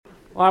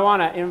Well, I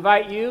want to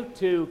invite you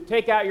to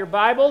take out your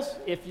Bibles.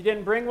 If you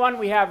didn't bring one,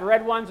 we have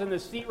red ones in the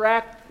seat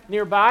rack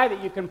nearby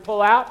that you can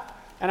pull out.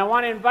 And I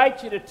want to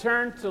invite you to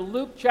turn to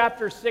Luke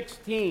chapter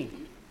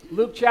 16.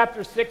 Luke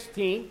chapter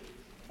 16.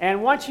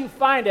 And once you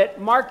find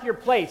it, mark your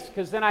place,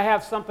 because then I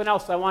have something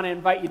else I want to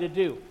invite you to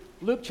do.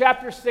 Luke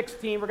chapter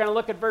 16, we're going to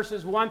look at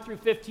verses 1 through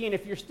 15.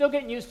 If you're still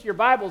getting used to your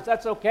Bibles,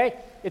 that's okay.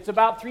 It's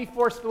about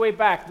 3/4 of the way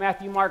back,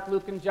 Matthew, Mark,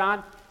 Luke, and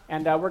John.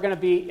 And we're going to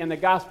be in the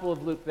Gospel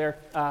of Luke there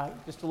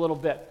just a little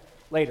bit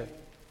later.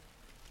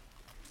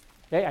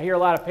 Okay, I hear a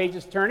lot of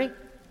pages turning.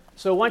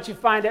 So once you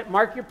find it,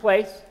 mark your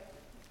place.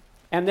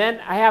 And then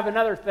I have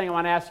another thing I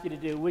want to ask you to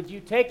do. Would you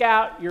take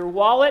out your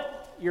wallet,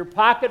 your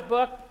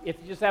pocketbook, if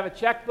you just have a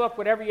checkbook,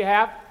 whatever you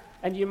have,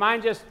 and do you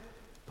mind just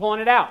pulling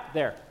it out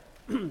there?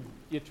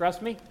 You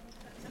trust me?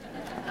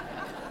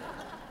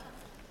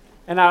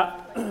 And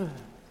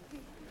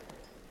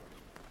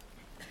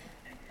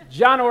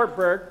John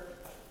Ortberg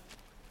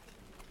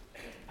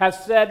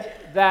has said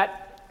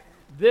that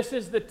this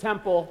is the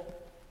temple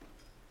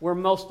where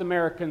most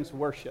Americans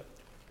worship.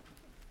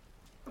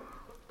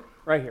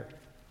 Right here.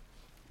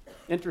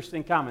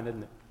 Interesting comment,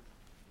 isn't it?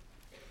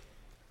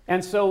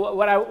 And so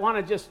what I want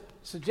to just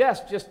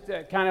suggest, just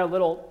kind of a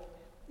little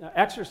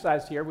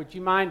exercise here, would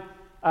you mind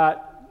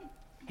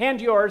hand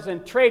yours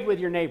and trade with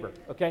your neighbor,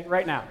 okay,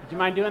 right now. Would you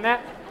mind doing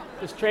that?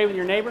 Just trade with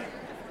your neighbor.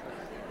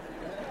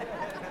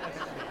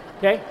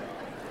 Okay?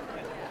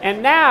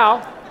 And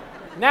now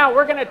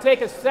we're going to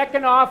take a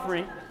second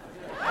offering.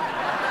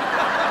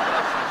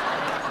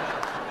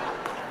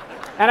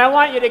 And I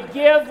want you to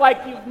give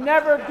like you've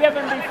never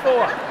given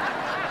before.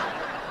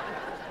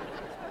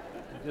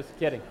 Just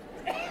kidding.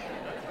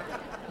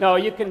 No,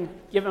 you can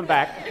give them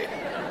back.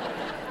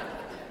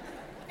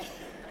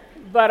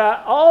 But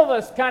all of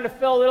us kind of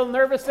felt a little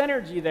nervous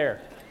energy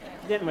there,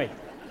 didn't we?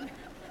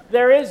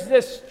 There is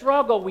this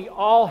struggle we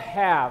all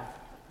have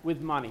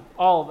with money,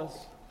 all of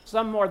us.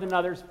 Some more than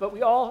others, but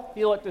we all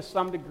feel it to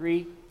some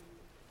degree.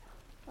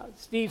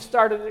 Steve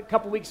started a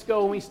couple weeks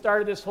ago when we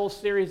started this whole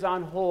series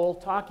on Whole,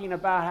 talking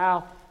about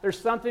how there's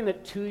something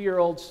that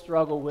 2-year-olds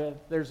struggle with.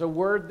 There's a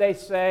word they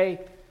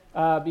say,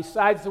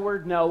 besides the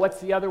word no,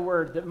 what's the other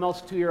word that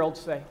most 2-year-olds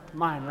say?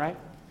 Mine, right?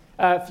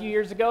 A few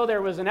years ago,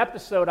 there was an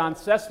episode on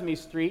Sesame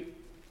Street,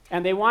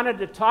 and they wanted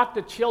to talk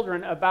to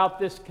children about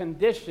this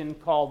condition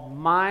called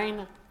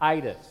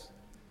mine-itis.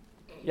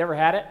 You ever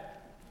had it?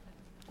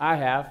 I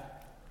have.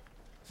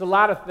 It's a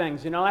lot of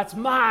things, that's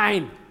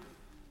mine.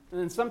 And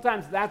then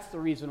sometimes that's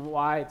the reason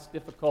why it's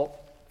difficult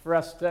for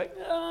us to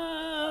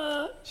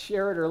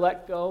share it or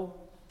let go.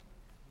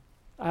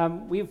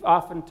 We've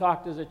often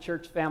talked as a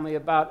church family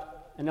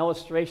about an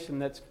illustration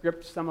that's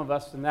gripped some of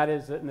us, and that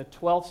is that in the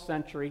 12th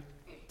century,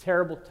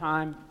 terrible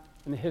time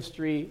in the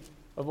history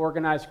of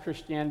organized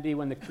Christianity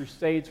when the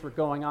Crusades were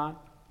going on.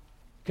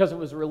 Because it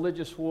was a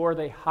religious war,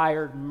 they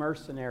hired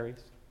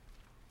mercenaries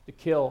to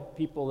kill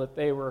people that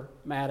they were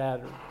mad at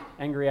or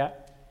angry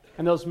at.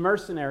 And those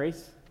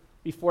mercenaries,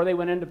 before they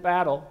went into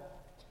battle,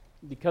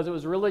 because it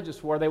was a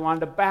religious war, they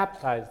wanted to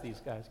baptize these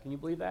guys. Can you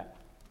believe that?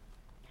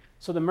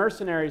 So the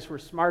mercenaries were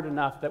smart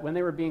enough that when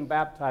they were being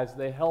baptized,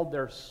 they held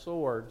their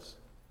swords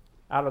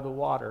out of the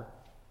water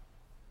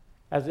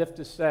as if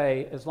to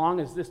say, as long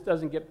as this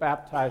doesn't get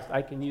baptized,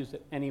 I can use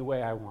it any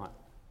way I want.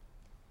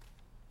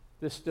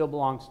 This still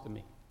belongs to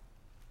me.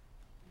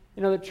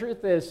 The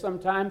truth is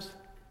sometimes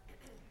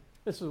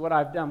this is what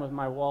I've done with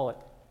my wallet.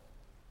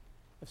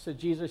 I said,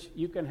 Jesus,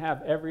 you can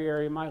have every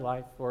area of my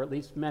life, or at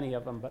least many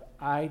of them, but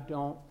I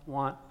don't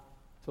want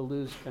to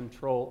lose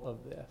control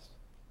of this.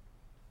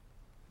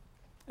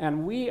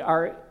 And we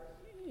are,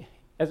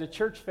 as a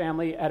church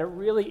family, at a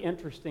really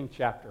interesting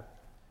chapter.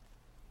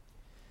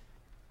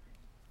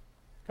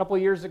 A couple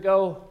of years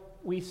ago,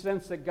 we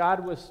sensed that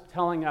God was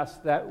telling us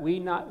that we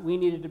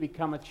needed to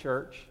become a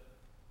church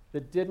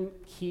that didn't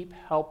keep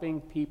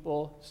helping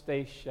people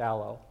stay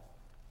shallow.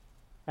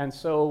 And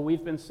so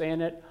we've been saying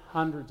it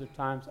hundreds of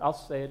times. I'll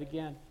say it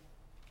again.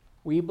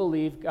 We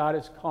believe God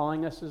is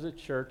calling us as a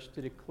church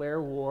to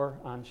declare war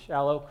on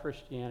shallow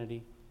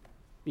Christianity,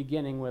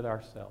 beginning with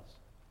ourselves.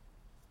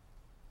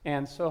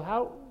 And so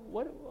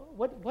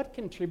what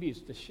contributes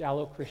to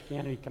shallow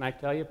Christianity? Can I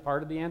tell you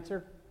part of the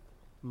answer?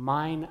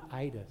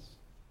 Mine-itis.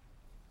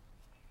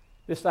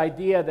 This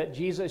idea that,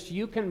 Jesus,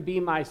 you can be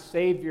my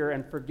Savior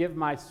and forgive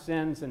my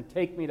sins and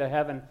take me to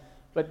heaven,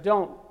 but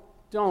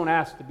don't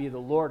ask to be the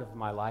Lord of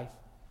my life.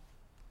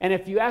 And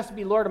if you ask to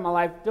be Lord of my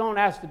life, don't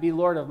ask to be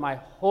Lord of my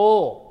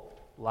whole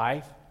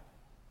life.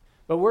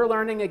 But we're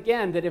learning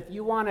again that if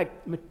you want to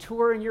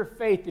mature in your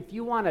faith, if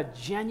you want a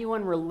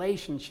genuine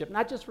relationship,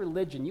 not just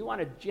religion, you want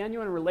a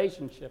genuine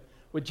relationship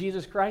with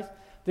Jesus Christ,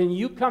 then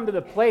you come to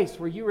the place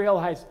where you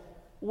realize,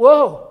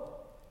 whoa,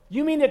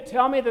 you mean to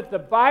tell me that the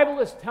Bible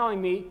is telling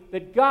me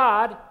that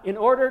God, in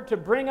order to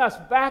bring us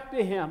back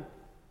to Him,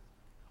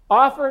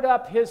 offered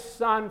up His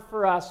Son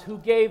for us, who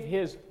gave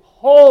His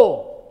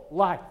whole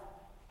life,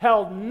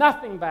 held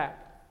nothing back,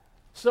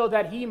 so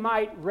that He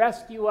might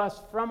rescue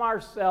us from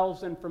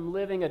ourselves and from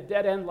living a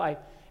dead-end life,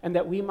 and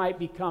that we might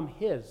become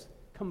His,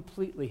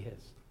 completely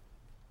His.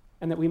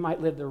 and that we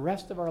might live the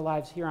rest of our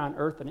lives here on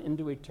earth and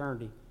into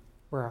eternity,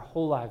 where our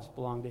whole lives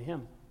belong to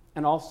him.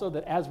 And also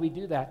that as we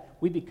do that,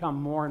 we become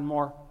more and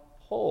more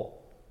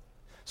whole.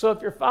 So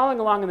if you're following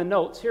along in the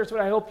notes, here's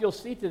what I hope you'll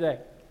see today,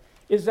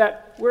 is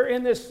that we're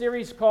in this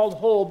series called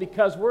Whole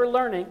because we're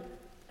learning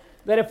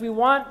that if we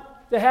want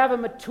to have a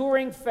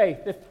maturing faith,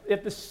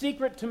 if the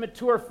secret to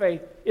mature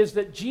faith is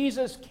that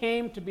Jesus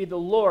came to be the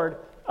Lord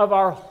of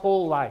our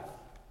whole life.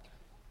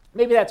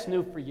 Maybe that's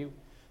new for you.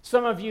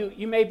 Some of you,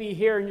 you may be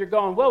here and you're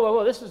going, whoa, whoa,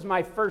 whoa, this is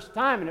my first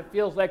time, and it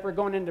feels like we're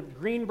going into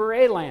Green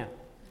Beret land.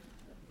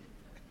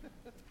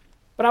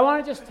 But I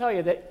want to just tell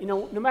you that,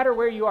 no matter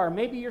where you are,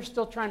 maybe you're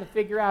still trying to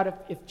figure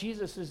out if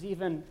Jesus is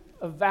even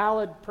a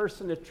valid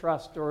person to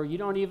trust, or you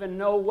don't even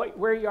know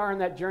where you are in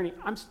that journey.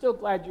 I'm still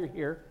glad you're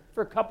here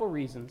for a couple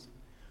reasons.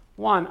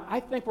 One, I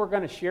think we're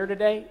going to share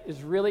today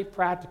is really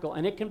practical,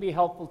 and it can be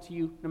helpful to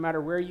you no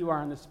matter where you are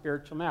on the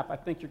spiritual map. I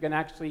think you're going to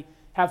actually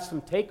have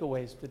some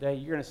takeaways today.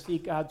 You're going to see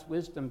God's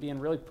wisdom being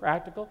really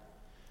practical.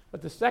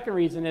 But the second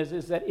reason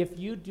is that if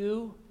you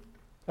do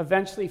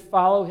eventually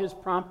follow his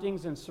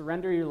promptings and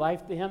surrender your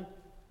life to him,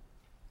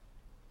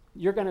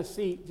 you're going to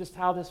see just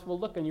how this will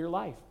look in your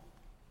life.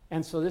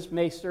 And so this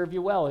may serve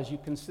you well as you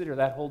consider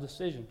that whole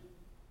decision.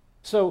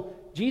 So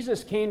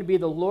Jesus came to be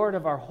the Lord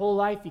of our whole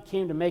life. He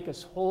came to make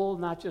us whole,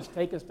 not just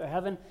take us to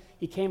heaven.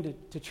 He came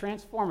to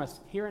transform us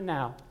here and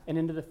now and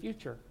into the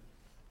future.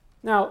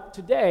 Now,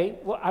 today,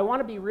 what I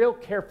want to be real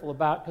careful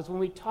about, because when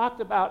we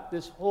talked about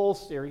this whole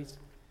series,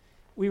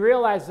 we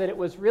realized that it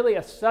was really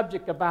a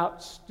subject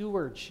about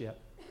stewardship.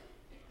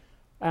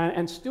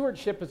 And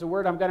stewardship is a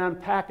word I'm going to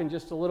unpack in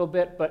just a little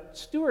bit, but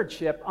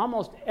stewardship,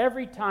 almost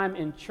every time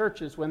in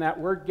churches when that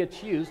word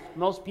gets used,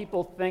 most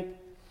people think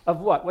of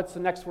what? What's the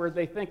next word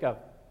they think of?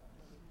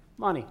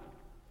 Money.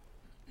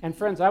 And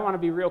friends, I want to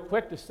be real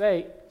quick to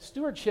say,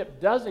 stewardship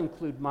does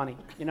include money.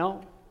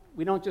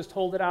 We don't just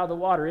hold it out of the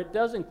water. It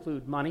does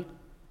include money,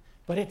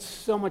 but it's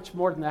so much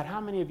more than that. How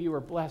many of you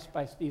were blessed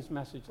by Steve's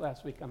message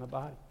last week on the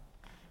body?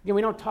 Again,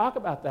 we don't talk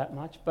about that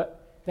much,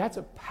 but that's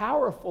a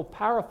powerful,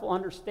 powerful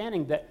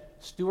understanding that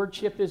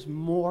stewardship is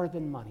more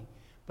than money,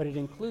 but it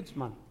includes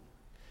money.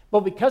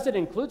 Well, because it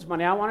includes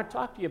money, I want to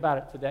talk to you about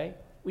it today.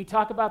 We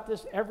talk about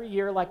this every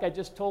year, like I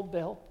just told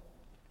Bill.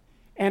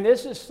 And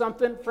this is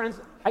something, friends,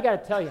 I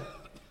got to tell you,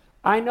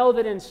 I know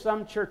that in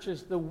some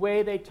churches, the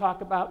way they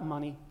talk about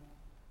money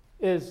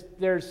is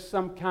there's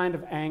some kind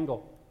of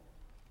angle.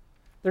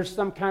 There's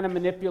some kind of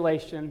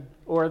manipulation,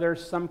 or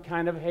there's some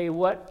kind of, hey,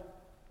 what?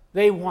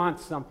 They want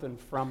something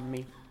from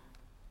me.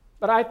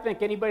 But I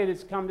think anybody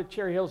that's come to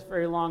Cherry Hills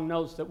very long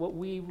knows that what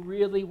we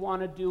really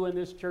want to do in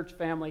this church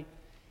family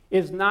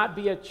is not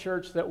be a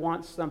church that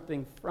wants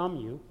something from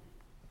you.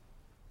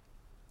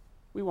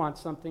 We want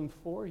something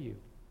for you.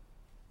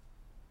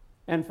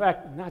 In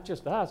fact, not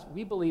just us,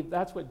 we believe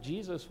that's what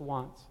Jesus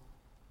wants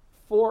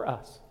for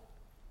us.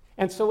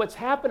 And so what's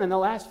happened in the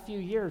last few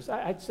years,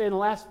 I'd say in the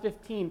last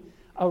 15,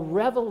 a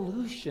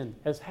revolution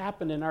has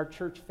happened in our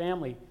church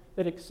family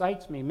that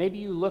excites me. Maybe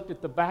you looked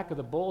at the back of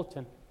the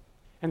bulletin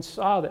and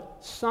saw that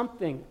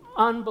something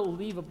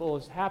unbelievable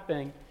is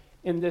happening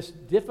in this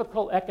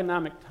difficult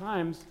economic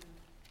times.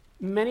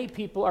 Many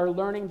people are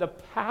learning the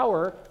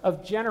power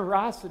of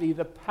generosity,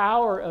 the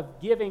power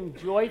of giving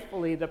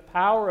joyfully, the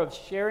power of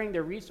sharing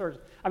their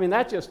resources. I mean,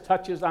 that just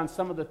touches on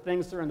some of the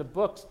things that are in the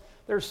books.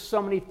 There's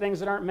so many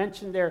things that aren't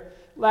mentioned there.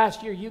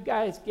 Last year, you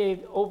guys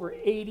gave over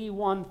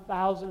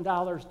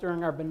 $81,000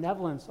 during our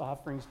benevolence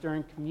offerings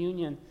during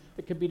communion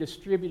that could be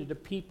distributed to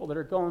people that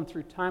are going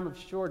through time of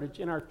shortage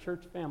in our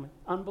church family.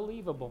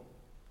 Unbelievable.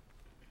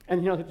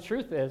 And the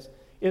truth is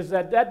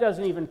that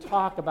doesn't even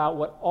talk about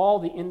what all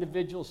the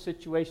individual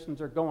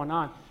situations are going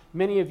on.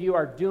 Many of you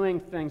are doing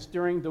things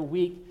during the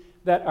week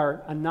that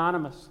are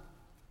anonymous,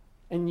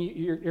 and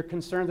you're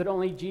concerned that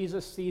only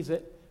Jesus sees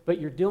it, but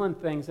you're doing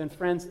things. And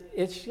friends,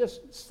 it's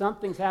just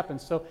something's happened.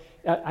 So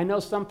I know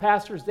some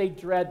pastors, they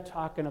dread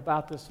talking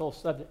about this whole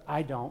subject.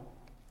 I don't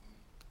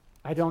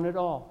at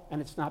all. And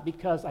it's not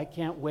because I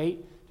can't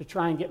wait to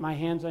try and get my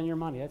hands on your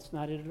money. That's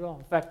not it at all.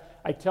 In fact,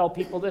 I tell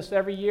people this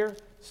every year.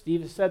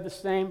 Steve has said the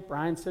same.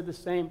 Brian said the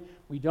same.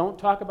 We don't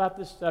talk about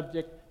this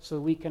subject so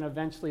we can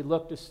eventually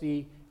look to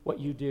see what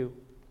you do.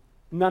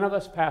 None of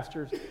us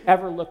pastors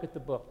ever look at the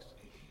books.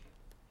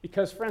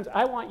 Because, friends,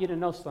 I want you to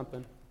know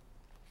something.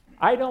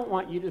 I don't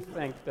want you to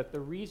think that the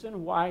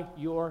reason why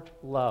you're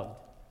loved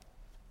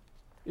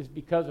is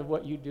because of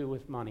what you do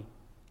with money.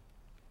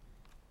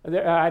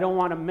 I don't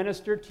want to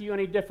minister to you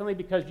any differently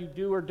because you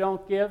do or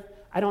don't give.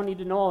 I don't need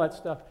to know all that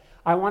stuff.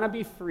 I want to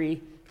be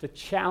free to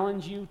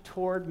challenge you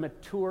toward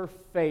mature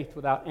faith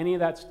without any of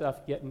that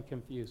stuff getting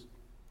confused.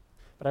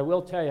 But I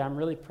will tell you, I'm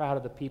really proud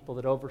of the people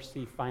that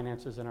oversee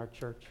finances in our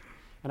church.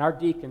 And our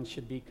deacons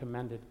should be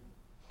commended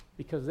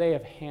because they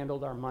have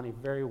handled our money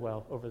very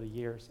well over the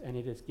years, and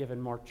it has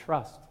given more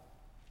trust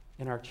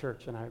in our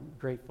church, and I'm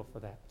grateful for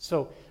that.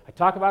 So I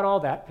talk about all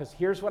that because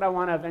here's what I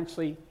want to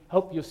eventually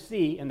hope you'll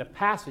see in the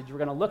passage we're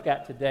going to look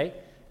at today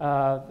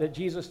that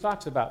Jesus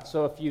talks about.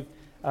 So if you've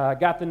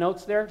got the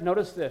notes there,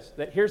 notice this,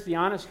 that here's the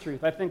honest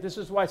truth. I think this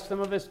is why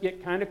some of us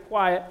get kind of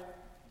quiet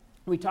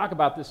we talk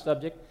about this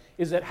subject,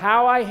 is that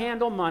how I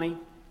handle money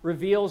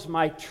reveals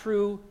my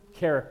true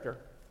character.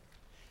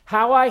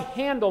 How I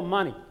handle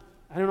money,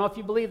 I don't know if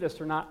you believe this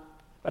or not,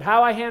 but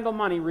how I handle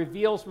money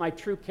reveals my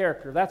true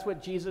character. That's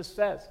what Jesus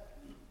says.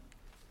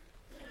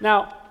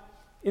 Now,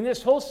 in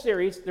this whole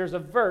series, there's a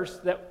verse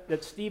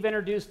that Steve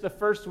introduced the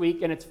first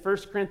week, and it's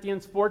 1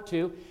 Corinthians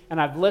 4:2, and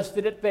I've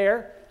listed it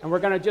there, and we're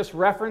going to just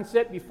reference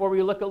it before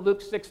we look at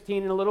Luke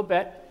 16 in a little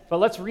bit. But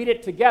let's read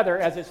it together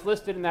as it's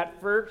listed in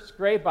that first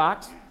gray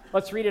box.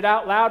 Let's read it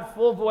out loud,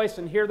 full voice,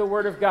 and hear the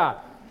word of God.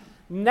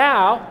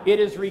 Now it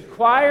is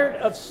required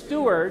of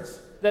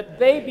stewards that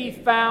they be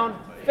found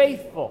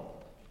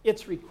faithful.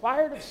 It's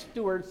required of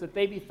stewards that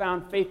they be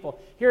found faithful.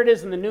 Here it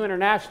is in the New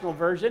International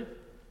Version.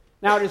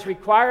 Now it is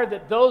required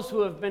that those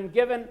who have been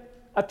given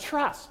a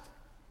trust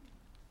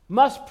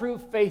must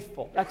prove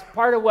faithful. That's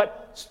part of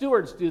what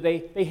stewards do.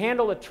 They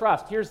handle a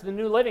trust. Here's the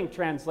New Living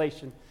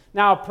Translation.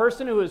 Now a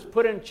person who is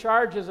put in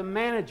charge as a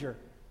manager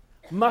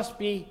must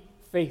be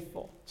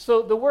faithful.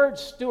 So the word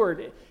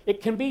steward,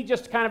 it can be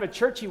just kind of a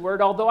churchy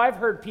word, although I've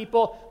heard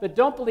people that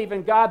don't believe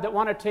in God that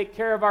want to take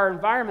care of our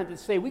environment that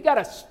say, we got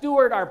to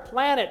steward our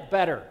planet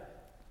better.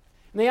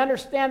 And they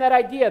understand that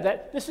idea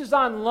that this is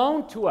on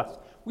loan to us.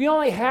 We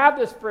only have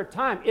this for a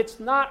time. It's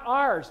not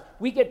ours.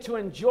 We get to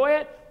enjoy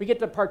it. We get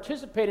to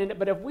participate in it.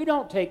 But if we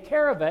don't take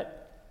care of it,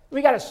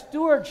 we got a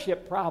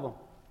stewardship problem.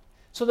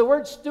 So the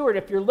word steward,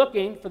 if you're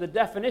looking for the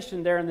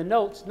definition there in the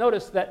notes,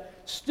 notice that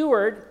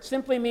steward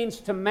simply means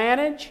to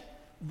manage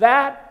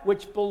that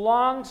which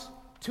belongs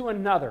to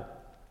another.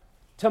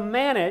 To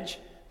manage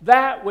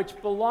that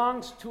which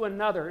belongs to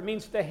another. It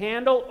means to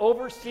handle,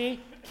 oversee,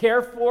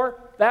 care for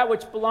that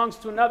which belongs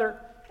to another.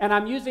 And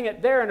I'm using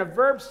it there in a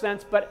verb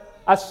sense, but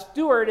a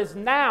steward is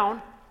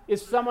noun,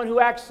 is someone who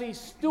actually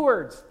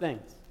stewards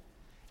things.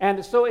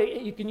 And so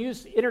you can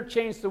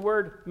interchange the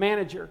word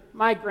manager.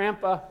 My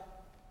grandpa,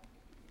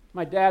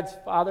 my dad's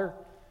father,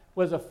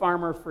 was a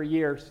farmer for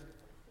years.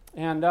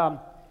 And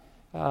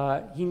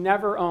he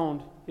never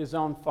owned his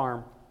own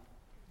farm.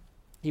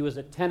 He was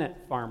a tenant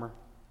farmer.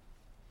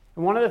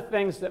 And one of the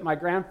things that my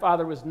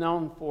grandfather was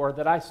known for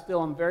that I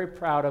still am very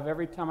proud of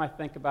every time I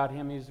think about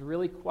him, he's a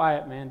really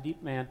quiet man,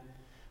 deep man,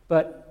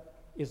 but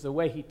is the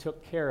way he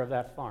took care of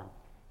that farm.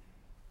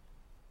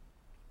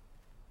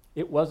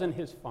 It wasn't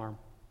his farm,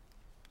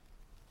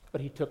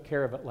 but he took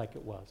care of it like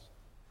it was.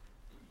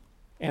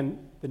 And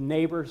the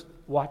neighbors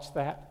watched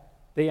that.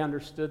 They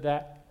understood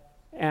that.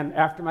 And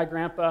after my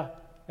grandpa,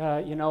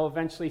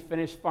 eventually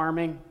finished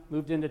farming,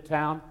 moved into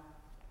town,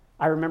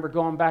 I remember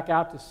going back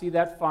out to see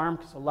that farm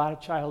because a lot of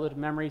childhood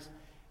memories.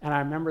 And I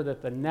remember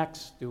that the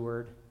next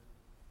steward,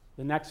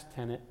 the next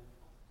tenant,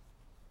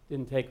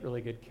 didn't take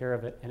really good care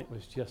of it, and it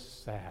was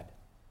just sad.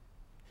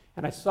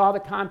 And I saw the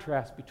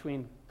contrast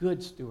between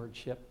good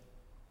stewardship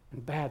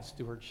and bad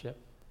stewardship.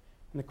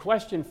 And the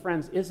question,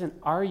 friends, isn't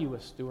are you a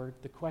steward?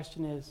 The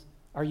question is,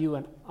 are you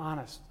an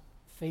honest,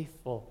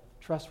 faithful,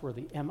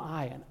 trustworthy? Am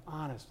I an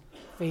honest,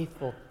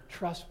 faithful,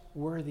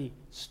 trustworthy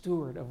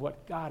steward of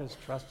what God has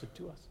trusted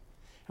to us?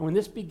 And when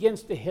this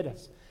begins to hit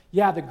us,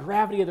 the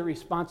gravity of the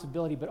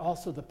responsibility, but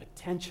also the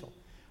potential,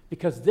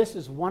 because this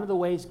is one of the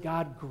ways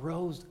God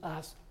grows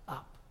us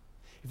up.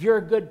 If you're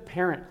a good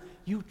parent,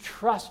 you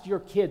trust your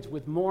kids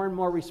with more and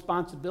more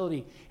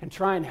responsibility and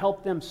try and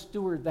help them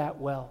steward that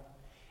well.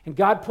 And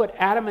God put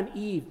Adam and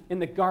Eve in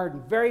the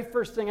garden. Very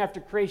first thing after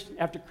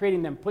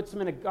creating them, puts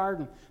them in a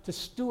garden to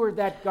steward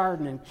that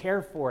garden and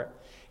care for it.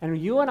 And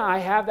you and I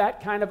have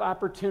that kind of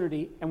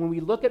opportunity. And when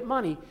we look at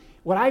money,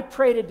 what I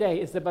pray today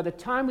is that by the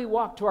time we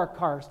walk to our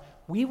cars,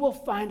 we will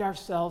find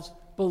ourselves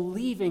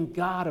believing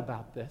God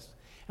about this.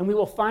 And we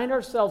will find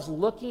ourselves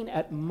looking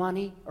at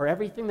money or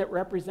everything that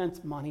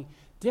represents money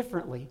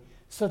differently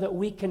so that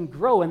we can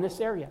grow in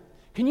this area.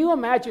 Can you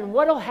imagine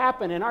what will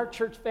happen in our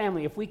church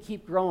family if we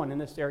keep growing in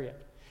this area?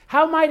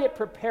 How might it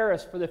prepare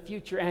us for the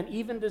future and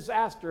even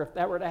disaster if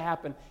that were to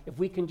happen, if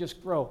we can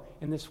just grow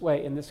in this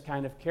way, in this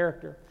kind of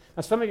character?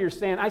 Now, some of you are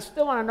saying, I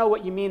still want to know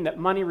what you mean that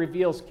money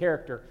reveals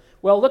character.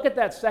 Well, look at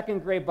that second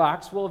gray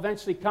box. We'll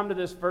eventually come to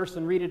this verse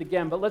and read it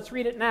again, but let's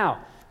read it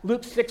now.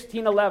 Luke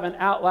 16:11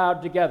 out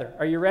loud together.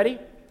 Are you ready?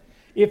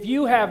 If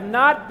you have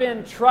not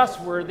been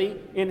trustworthy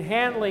in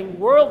handling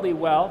worldly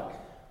wealth,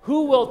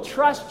 who will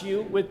trust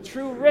you with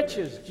true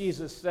riches,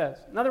 Jesus says.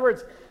 In other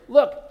words,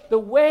 look, the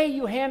way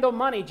you handle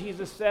money,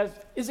 Jesus says,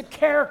 is a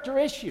character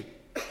issue.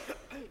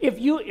 If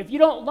you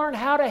don't learn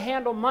how to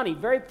handle money,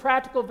 very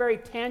practical, very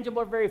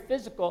tangible, very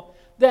physical,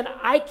 then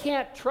I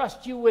can't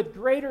trust you with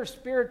greater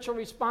spiritual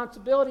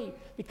responsibility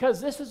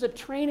because this is a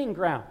training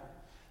ground.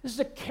 This is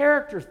a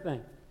character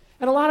thing.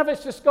 And a lot of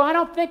us just go, I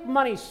don't think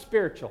money's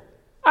spiritual.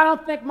 I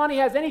don't think money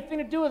has anything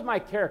to do with my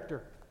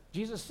character.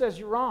 Jesus says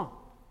you're wrong.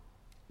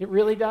 It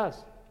really does.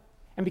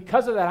 And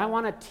because of that, I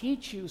want to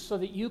teach you so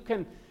that you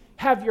can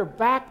have your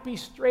back be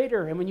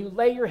straighter. And when you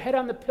lay your head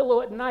on the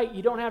pillow at night,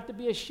 you don't have to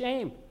be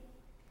ashamed.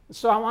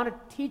 So I want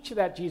to teach you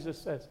that, Jesus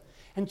says.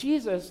 And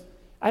Jesus,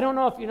 I don't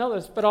know if you know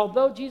this, but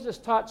although Jesus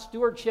taught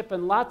stewardship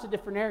in lots of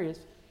different areas,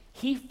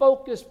 he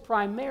focused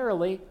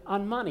primarily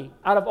on money.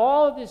 Out of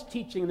all of his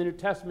teaching in the New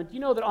Testament, do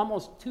you know that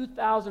almost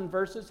 2,000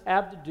 verses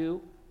have to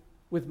do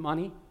with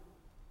money?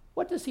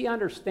 What does he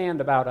understand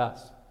about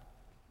us?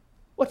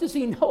 What does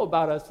he know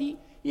about us? He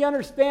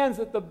understands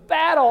that the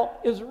battle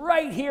is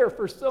right here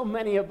for so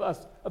many of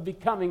us of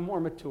becoming more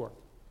mature.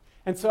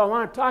 And so I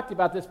want to talk to you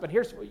about this, but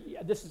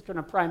this is going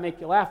to probably make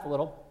you laugh a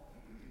little.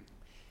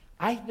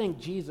 I think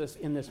Jesus,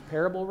 in this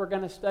parable we're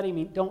going to study,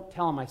 don't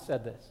tell him I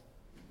said this,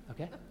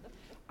 okay?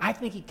 I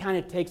think he kind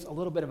of takes a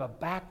little bit of a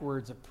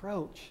backwards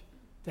approach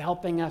to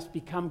helping us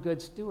become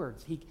good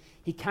stewards.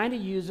 He kind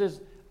of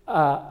uses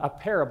a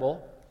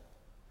parable,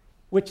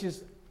 which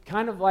is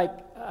kind of like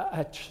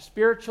a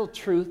spiritual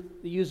truth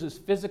that uses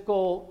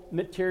physical,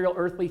 material,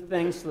 earthly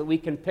things so that we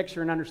can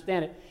picture and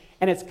understand it.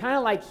 And it's kind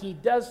of like he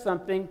does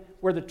something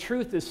where the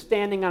truth is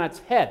standing on its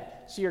head.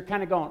 So you're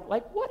kind of going,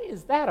 like, what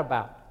is that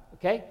about?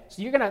 Okay?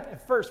 So you're going to,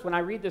 at first, when I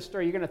read this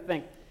story, you're going to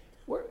think,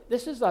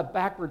 this is a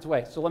backwards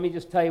way. So let me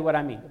just tell you what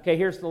I mean. Okay,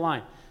 here's the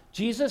line.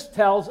 Jesus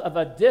tells of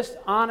a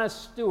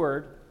dishonest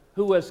steward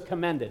who was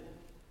commended.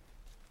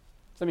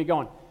 Some of you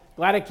going,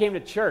 glad I came to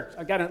church.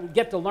 I got to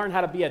get to learn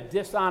how to be a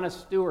dishonest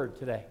steward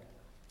today.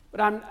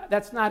 But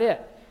that's not it.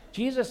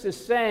 Jesus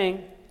is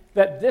saying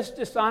that this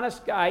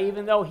dishonest guy,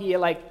 even though he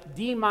like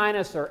D-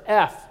 or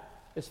F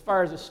as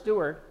far as a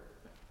steward,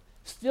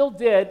 still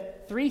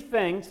did 3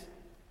 things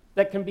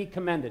that can be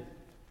commended.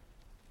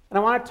 And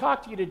I want to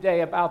talk to you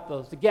today about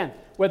those. Again,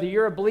 whether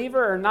you're a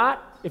believer or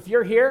not, if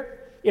you're here,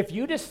 if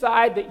you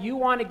decide that you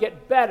want to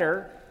get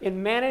better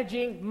in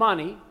managing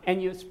money,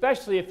 and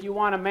especially if you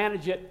want to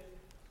manage it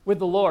with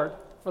the Lord,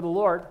 for the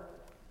Lord,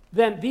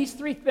 then these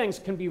 3 things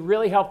can be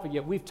really helpful to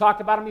you. We've talked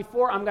about them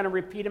before. I'm going to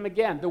repeat them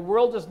again. The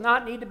world does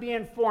not need to be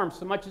informed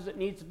so much as it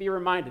needs to be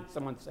reminded,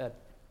 someone said.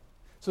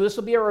 So this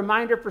will be a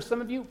reminder for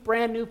some of you,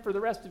 brand new for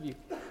the rest of you.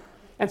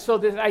 And so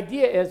the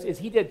idea is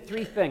he did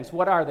 3 things.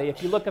 What are they?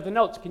 If you look at the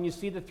notes, can you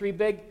see the 3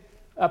 big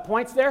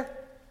points there?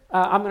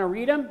 I'm going to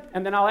read them,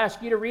 and then I'll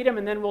ask you to read them,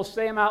 and then we'll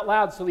say them out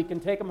loud so we can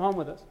take them home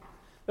with us.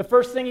 The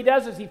first thing he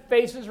does is he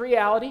faces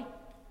reality.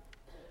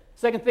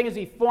 Second thing is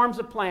he forms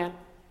a plan.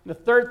 And the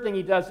third thing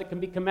he does that can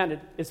be commended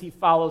is he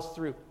follows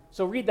through.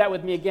 So read that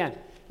with me again.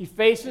 He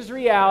faces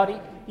reality,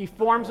 he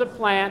forms a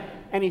plan,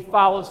 and he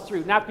follows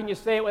through. Now can you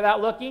say it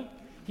without looking?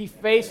 He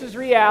faces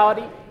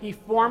reality, he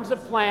forms a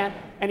plan,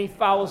 and he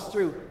follows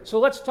through. So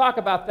let's talk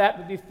about that.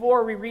 But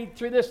before we read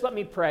through this, let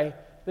me pray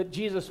that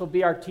Jesus will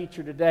be our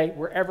teacher today,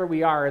 wherever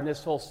we are in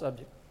this whole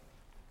subject.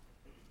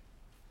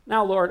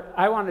 Now, Lord,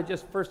 I want to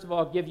just first of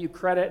all give you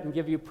credit and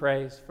give you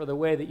praise for the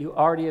way that you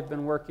already have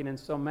been working in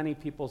so many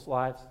people's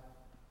lives.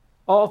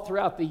 All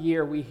throughout the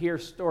year, we hear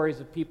stories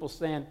of people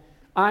saying,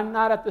 I'm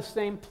not at the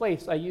same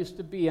place I used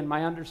to be in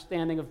my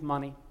understanding of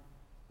money.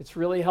 It's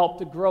really helped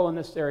to grow in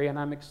this area, and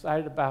I'm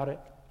excited about it.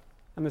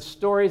 And the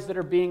stories that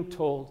are being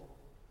told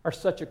are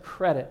such a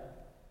credit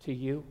to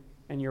you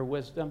and your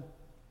wisdom,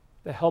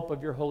 the help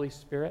of your Holy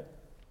Spirit.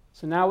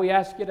 So now we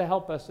ask you to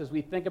help us as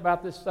we think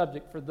about this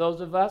subject. For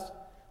those of us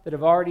that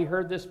have already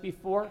heard this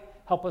before,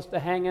 help us to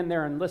hang in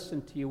there and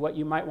listen to you, what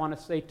you might want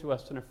to say to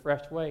us in a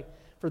fresh way.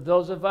 For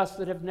those of us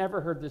that have never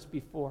heard this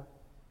before,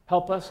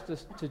 help us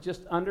to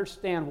just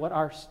understand what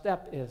our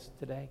step is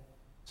today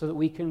so that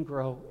we can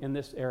grow in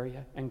this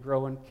area and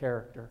grow in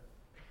character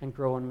and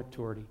grow in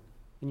maturity.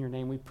 In your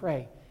name we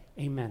pray.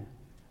 Amen.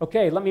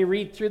 Okay, let me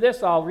read through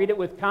this. I'll read it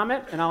with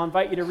comment, and I'll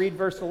invite you to read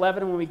verse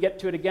 11 when we get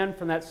to it again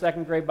from that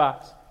second gray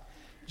box.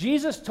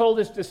 Jesus told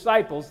his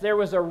disciples there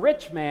was a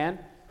rich man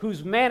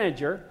whose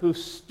manager,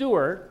 whose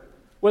steward,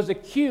 was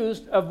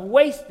accused of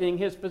wasting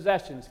his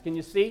possessions. Can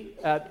you see?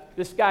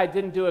 This guy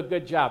didn't do a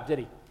good job, did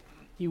he?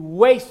 He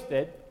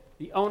wasted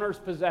the owner's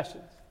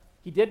possessions.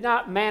 He did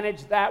not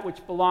manage that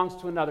which belongs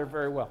to another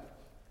very well.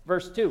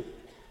 Verse 2.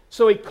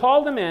 So he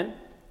called him in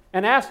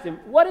and asked him,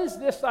 what is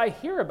this I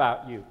hear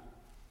about you?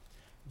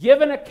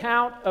 Give an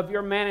account of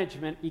your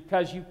management,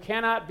 because you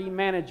cannot be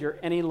manager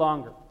any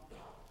longer.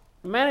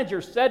 The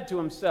manager said to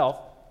himself,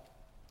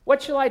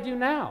 what shall I do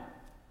now?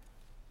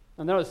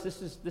 Now notice,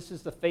 this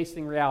is the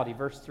facing reality,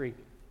 verse 3.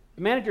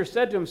 The manager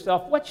said to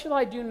himself, what shall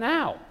I do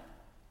now?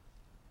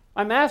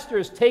 My master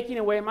is taking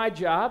away my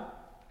job.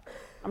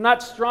 I'm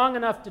not strong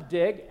enough to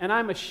dig, and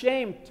I'm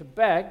ashamed to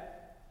beg.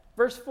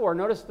 Verse 4,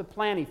 notice the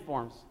plan he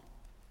forms.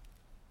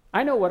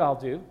 I know what I'll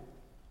do.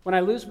 When I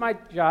lose my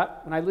job,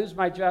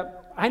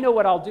 I know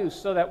what I'll do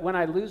so that when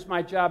I lose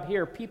my job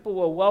here, people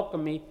will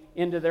welcome me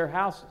into their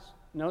houses.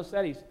 Notice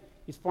that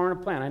he's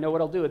forming a plan. I know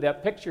what I'll do.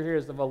 That picture here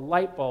is of a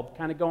light bulb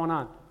kind of going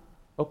on.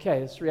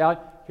 Okay, this is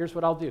reality. Here's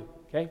what I'll do.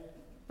 Okay?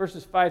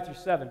 Verses 5 through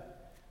 7.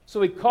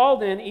 So he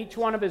called in each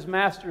one of his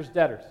master's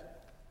debtors.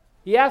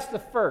 He asked the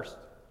first,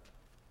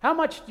 how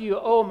much do you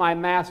owe my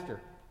master?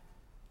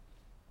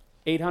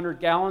 800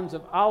 gallons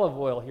of olive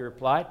oil, he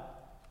replied.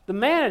 The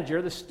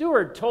manager, the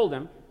steward, told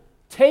him,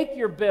 take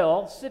your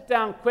bill, sit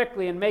down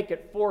quickly, and make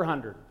it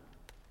 400.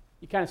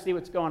 You kind of see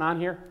what's going on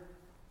here?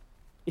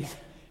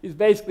 He's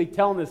basically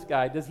telling this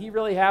guy, does he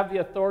really have the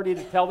authority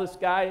to tell this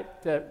guy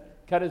to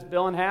cut his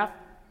bill in half?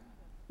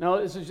 No,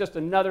 this is just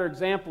another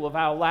example of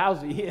how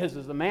lousy he is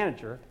as a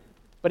manager.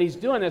 But he's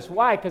doing this,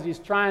 why? Because he's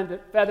trying to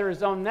feather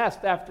his own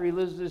nest after he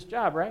loses his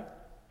job, right?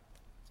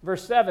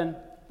 Verse 7,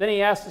 then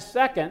he asked the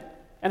second,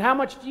 and how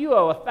much do you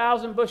owe?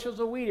 1,000 bushels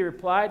of wheat, he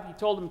replied. He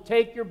told him,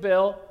 take your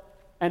bill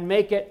and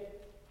make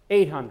it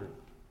 800.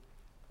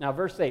 Now,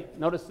 verse 8,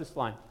 notice this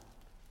line.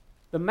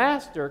 The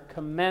master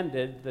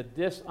commended the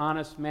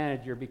dishonest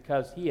manager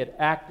because he had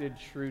acted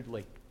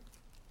shrewdly.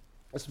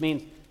 This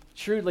means,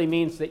 shrewdly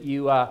means that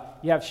you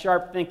have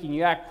sharp thinking,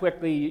 you act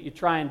quickly, you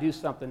try and do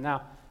something.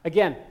 Now,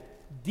 again,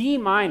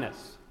 D-,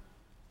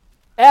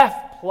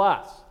 F+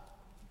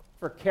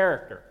 for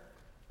character,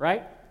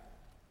 right?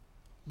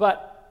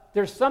 But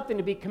there's something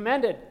to be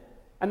commended.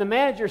 And the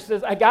manager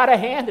says, I got to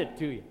hand it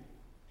to you.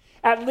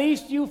 At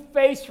least you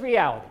faced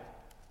reality.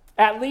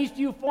 At least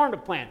you formed a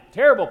plan.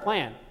 Terrible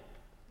plan.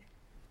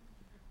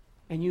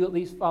 And you at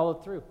least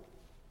followed through.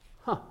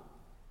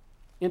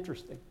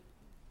 Interesting.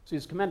 So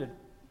he's commended.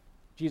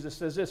 Jesus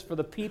says this, for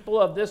the people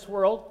of this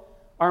world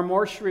are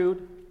more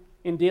shrewd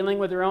in dealing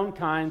with their own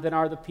kind than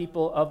are the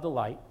people of the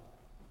light.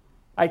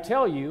 I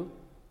tell you,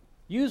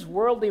 use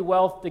worldly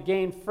wealth to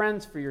gain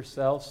friends for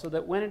yourselves so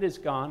that when it is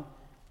gone,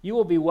 you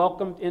will be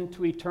welcomed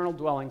into eternal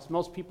dwellings.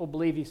 Most people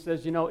believe, he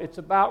says, it's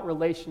about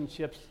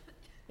relationships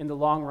in the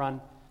long run.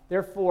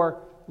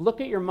 Therefore, look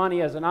at your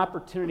money as an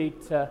opportunity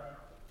to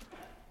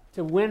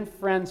win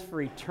friends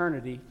for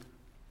eternity,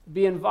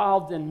 be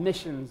involved in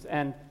missions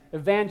and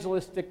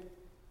evangelistic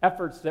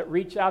efforts that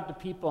reach out to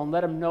people and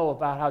let them know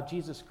about how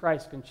Jesus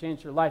Christ can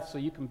change your life so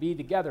you can be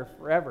together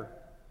forever.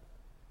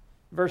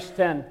 Verse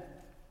 10,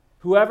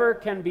 whoever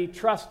can be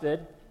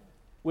trusted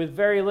with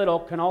very little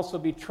can also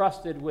be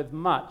trusted with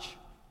much.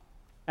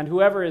 And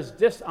whoever is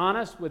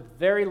dishonest with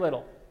very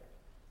little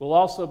will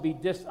also be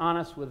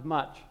dishonest with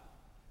much.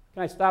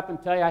 Can I stop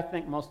and tell you, I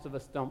think most of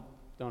us don't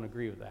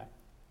agree with that.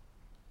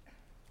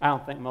 I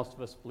don't think most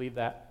of us believe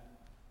that.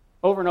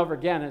 Over and over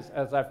again,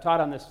 as I've taught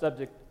on this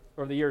subject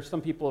over the years,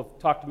 some people have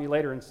talked to me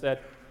later and said,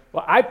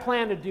 well, I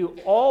plan to do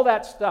all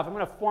that stuff. I'm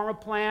going to form a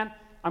plan.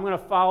 I'm going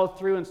to follow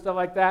through and stuff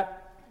like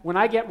that. When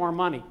I get more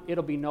money,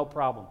 it'll be no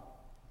problem.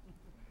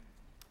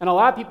 And a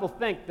lot of people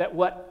think that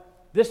what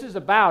this is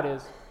about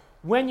is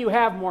when you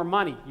have more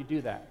money, you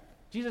do that.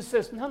 Jesus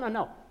says,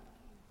 no.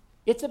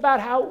 It's about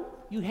how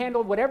you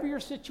handle whatever your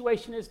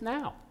situation is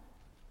now.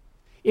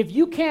 If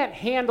you can't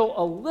handle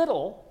a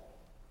little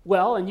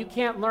well and you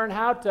can't learn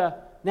how to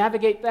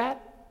navigate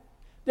that,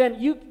 then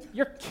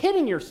you're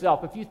kidding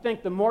yourself if you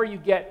think the more you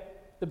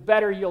get, the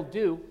better you'll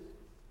do,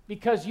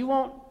 because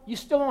you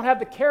still won't have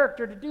the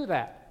character to do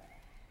that.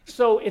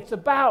 So it's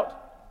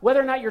about whether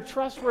or not you're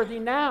trustworthy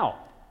now.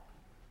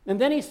 And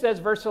then he says,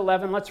 verse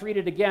 11, let's read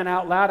it again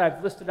out loud.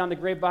 I've listed on the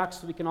gray box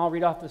so we can all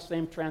read off the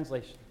same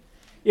translation.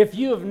 If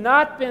you have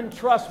not been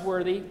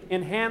trustworthy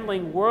in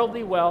handling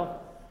worldly wealth,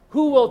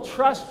 who will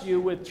trust you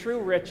with true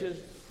riches?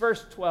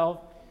 Verse 12,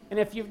 and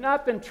if you've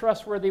not been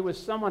trustworthy with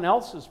someone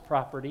else's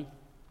property,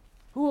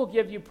 who will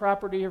give you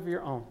property of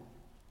your own?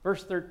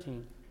 Verse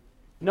 13,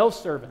 no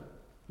servant,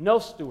 no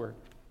steward,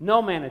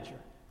 no manager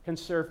can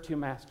serve two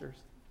masters.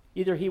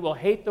 Either he will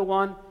hate the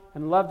one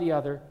and love the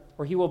other,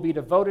 or he will be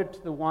devoted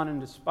to the one and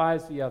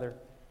despise the other.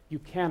 You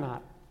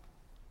cannot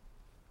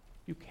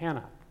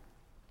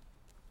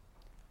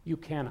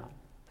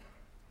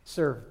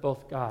serve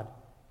both God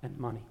and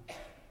money.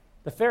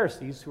 The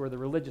Pharisees, who were the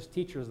religious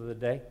teachers of the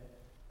day,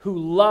 who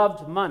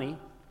loved money,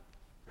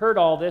 heard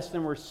all this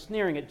and were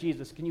sneering at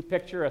Jesus. Can you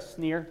picture a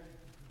sneer?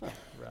 Oh,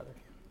 brother.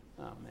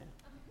 Oh, man.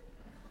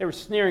 They were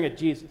sneering at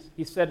Jesus.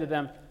 He said to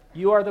them,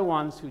 you are the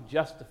ones who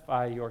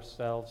justify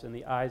yourselves in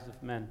the eyes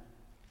of men,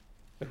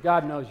 but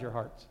God knows your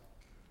hearts.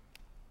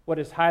 What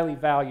is highly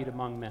valued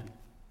among men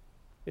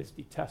is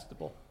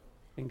detestable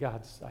in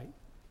God's sight.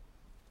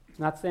 He's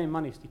not saying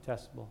money is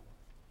detestable.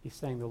 He's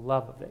saying the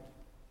love of it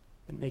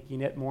and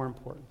making it more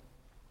important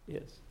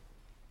is.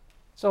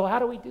 So how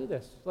do we do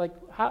this?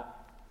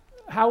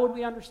 How would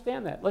we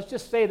understand that? Let's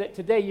just say that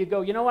today you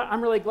go, you know what,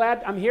 I'm really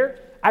glad I'm here.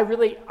 I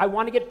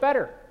want to get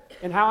better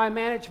in how I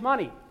manage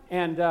money.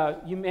 And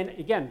you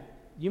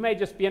may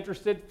just be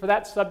interested for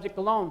that subject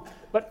alone.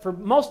 But for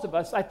most of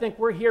us, I think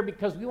we're here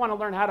because we want to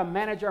learn how to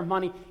manage our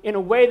money in a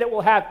way that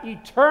will have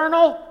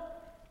eternal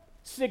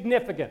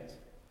significance.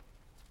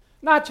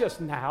 Not just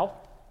now,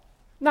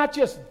 not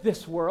just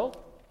this world.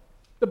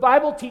 The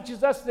Bible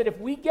teaches us that if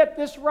we get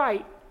this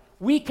right,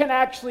 we can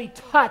actually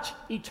touch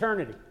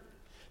eternity.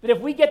 That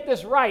if we get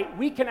this right,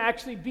 we can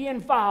actually be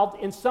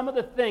involved in some of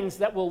the things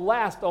that will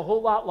last a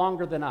whole lot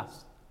longer than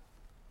us.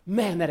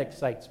 Man, that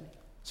excites me.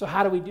 So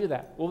how do we do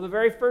that? Well, the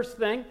very first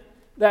thing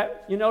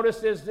that you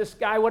notice is this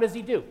guy, what does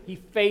he do? He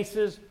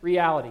faces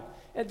reality.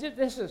 And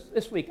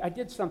this week, I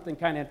did something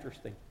kind of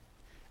interesting.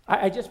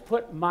 I just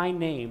put my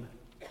name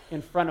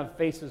in front of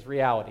faces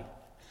reality.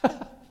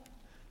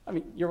 I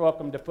mean, you're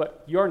welcome to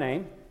put your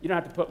name. You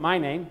don't have to put my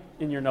name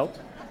in your notes.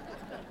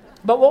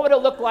 But what would it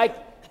look like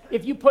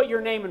if you put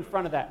your name in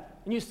front of that?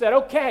 And you said,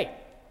 okay,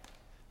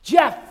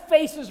 Jeff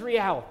faces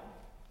reality.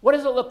 What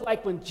does it look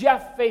like when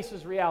Jeff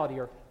faces reality?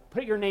 Or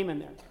put your name in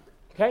there.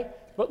 Okay?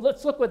 But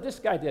let's look what this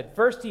guy did.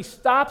 First, he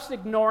stops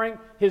ignoring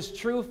his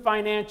true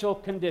financial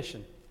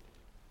condition.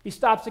 He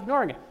stops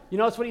ignoring it. You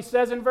notice what he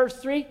says in verse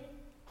 3?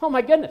 Oh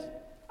my goodness,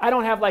 I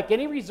don't have like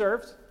any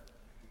reserves.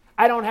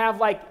 I don't have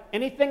like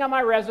anything on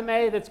my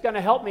resume that's going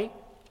to help me.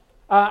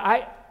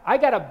 I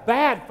got a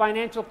bad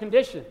financial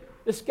condition.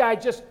 This guy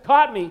just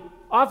caught me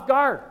off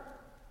guard.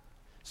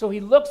 So he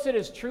looks at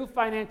his true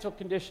financial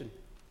condition.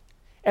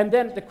 And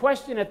then the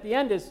question at the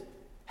end is,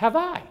 have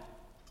I?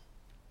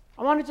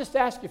 I want to just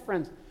ask you,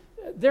 friends,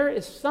 there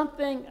is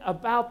something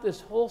about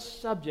this whole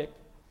subject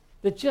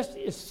that just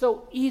is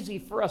so easy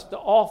for us to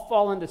all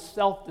fall into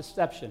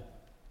self-deception.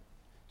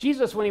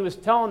 Jesus, when he was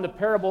telling the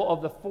parable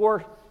of the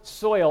 4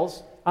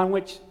 soils on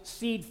which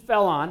seed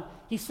fell on,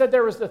 he said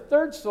there was the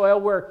third soil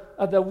where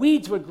the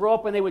weeds would grow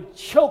up and they would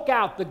choke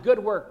out the good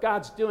work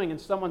God's doing in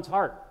someone's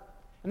heart.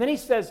 And then he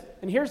says,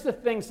 and here's the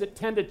things that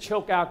tend to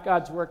choke out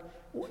God's work.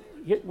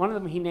 One of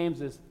them he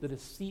names is the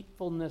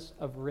deceitfulness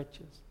of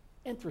riches.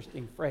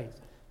 Interesting phrase,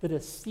 the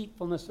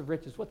deceitfulness of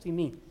riches. What's he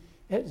mean?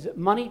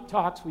 Money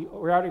talks, we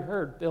already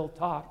heard Bill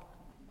talk,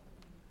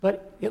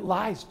 but it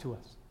lies to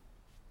us.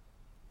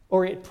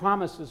 Or it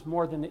promises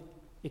more than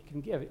it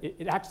can give.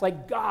 It acts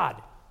like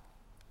God.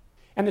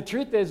 And the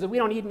truth is that we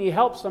don't need any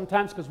help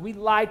sometimes because we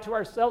lie to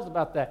ourselves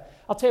about that.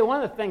 I'll tell you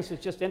one of the things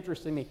that's just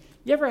interesting to me.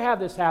 You ever have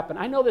this happen?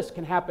 I know this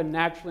can happen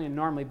naturally and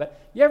normally, but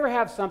you ever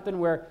have something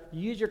where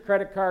you use your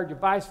credit card, you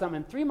buy something,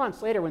 and 3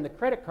 months later when the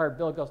credit card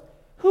bill goes,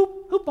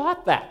 who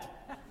bought that?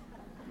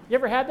 You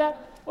ever had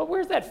that? Well,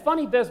 where's that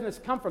funny business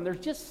come from? There's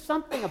just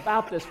something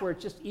about this where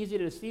it's just easy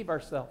to deceive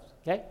ourselves,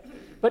 okay?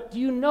 But do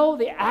you know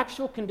the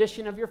actual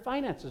condition of your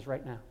finances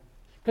right now?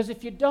 Because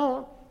if you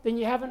don't, then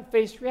you haven't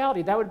faced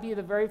reality. That would be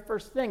the very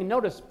first thing. And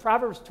notice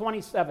Proverbs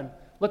 27.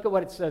 Look at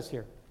what it says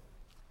here.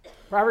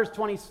 Proverbs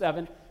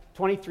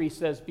 27:23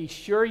 says, "Be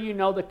sure you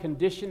know the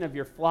condition of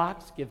your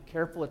flocks. Give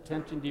careful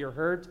attention to your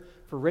herds,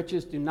 for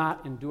riches do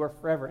not endure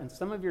forever." And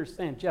some of you are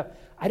saying, Jeff,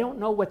 I don't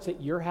know what's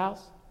at your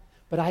house,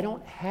 but I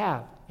don't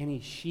have any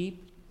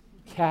sheep,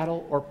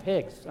 cattle, or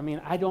pigs. I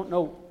mean, I don't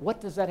know.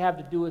 What does that have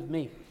to do with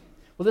me?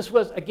 Well, this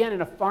was, again,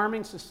 in a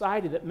farming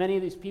society that many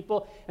of these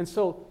people, and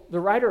so the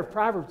writer of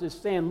Proverbs is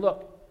saying,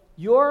 look,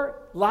 your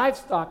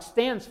livestock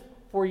stands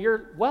for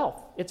your wealth.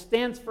 It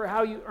stands for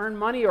how you earn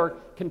money or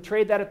can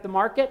trade that at the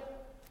market.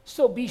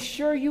 So be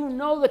sure you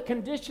know the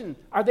condition.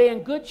 Are they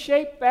in good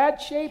shape,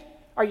 bad shape?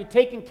 Are you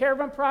taking care of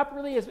them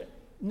properly?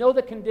 Know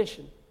the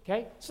condition,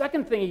 okay?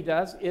 Second thing he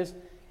does is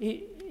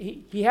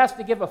he has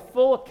to give a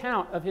full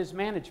account of his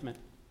management.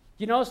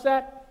 Do you notice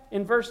that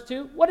in verse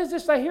 2? What is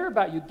this I hear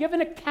about you? Give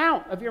an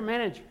account of your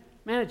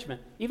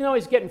management. Even though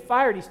he's getting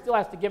fired, he still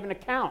has to give an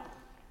account.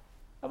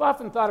 I've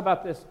often thought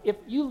about this. If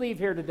you leave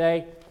here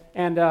today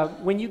and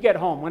when you get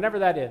home, whenever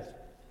that is,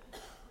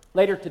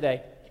 later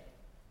today,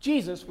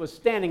 Jesus was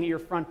standing at your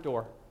front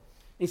door.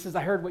 He says,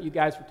 I heard what you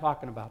guys were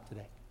talking about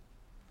today.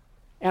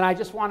 And I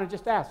just want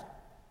to ask.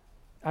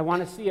 I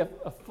want to see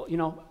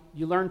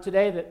you learned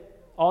today that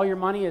all your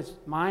money is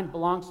mine,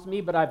 belongs to me,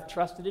 but I've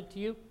trusted it to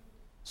you.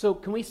 So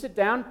can we sit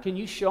down? Can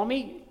you show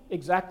me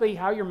exactly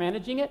how you're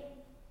managing it?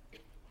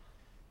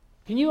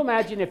 Can you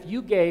imagine if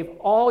you gave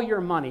all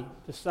your money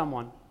to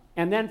someone,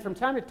 and then from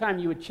time to time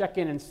you would check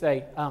in and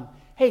say,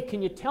 hey,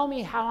 can you tell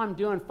me how I'm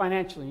doing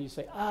financially? And you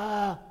say,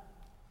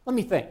 let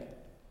me think.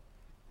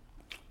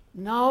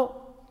 No.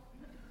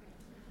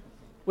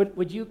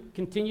 Would you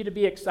continue to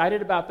be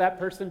excited about that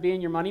person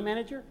being your money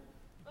manager?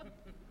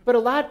 But a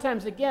lot of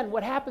times, again,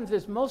 what happens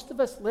is most of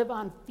us live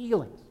on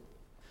feelings.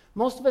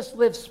 Most of us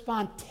live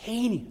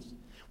spontaneous.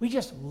 We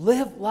just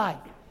live life,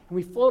 and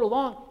we float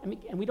along,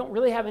 and we don't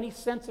really have any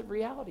sense of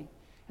reality.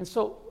 And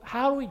so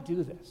how do we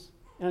do this?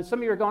 And some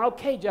of you are going,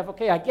 okay, Jeff,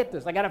 okay, I get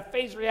this. I got to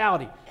face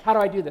reality. How do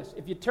I do this?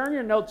 If you turn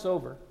your notes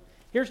over,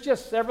 here's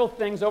just several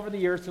things over the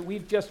years that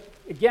we've just,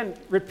 again,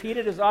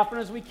 repeated as often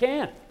as we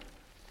can.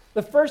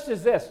 The first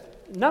is this.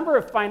 A number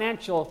of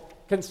financial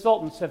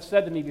consultants have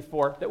said to me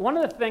before that one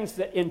of the things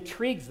that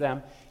intrigues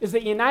them is that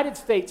in the United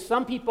States,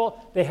 some people,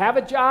 they have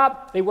a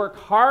job, they work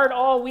hard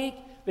all week,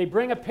 they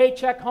bring a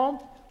paycheck home.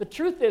 The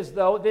truth is,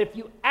 though, that if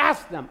you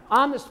ask them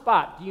on the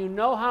spot, do you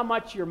know how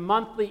much your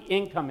monthly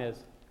income is?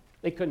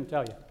 They couldn't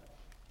tell you.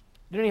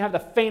 They don't even have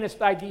the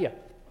faintest idea.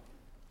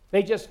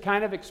 They just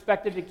kind of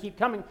expected to keep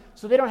coming,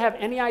 so they don't have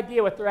any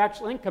idea what their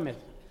actual income is.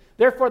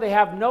 Therefore, they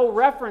have no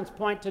reference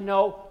point to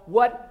know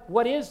what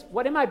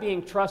am I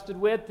being trusted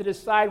with to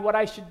decide what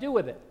I should do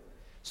with it.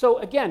 So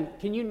again,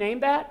 can you name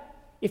that?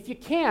 If you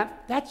can't,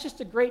 that's just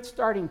a great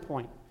starting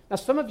point. Now,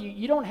 some of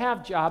you don't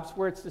have jobs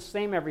where it's the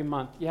same every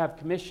month. You have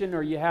commission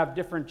or you have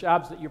different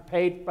jobs that you're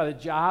paid by the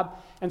job.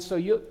 And so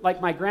you,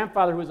 like my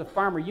grandfather who was a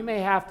farmer, you may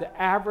have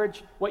to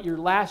average what your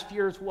last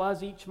year's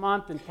was each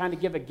month and kind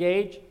of give a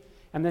gauge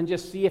and then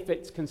just see if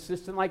it's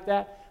consistent like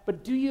that.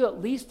 But do you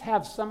at least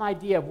have some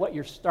idea of what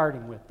you're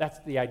starting with? That's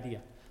the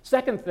idea.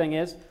 Second thing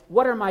is,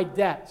 what are my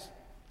debts?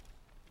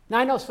 Now,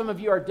 I know some of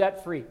you are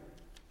debt-free.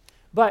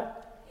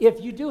 But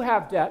if you do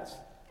have debts,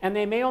 and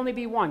they may only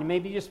be one,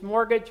 maybe just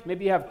mortgage,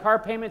 maybe you have car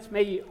payments,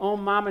 maybe you owe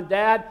mom and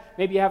dad,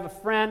 maybe you have a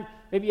friend,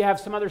 maybe you have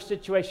some other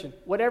situation,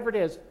 whatever it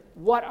is,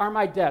 What are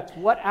my debts?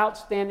 What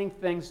outstanding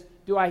things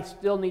do I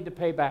still need to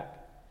pay back?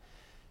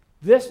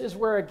 This is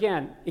where,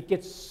 again, it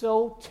gets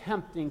so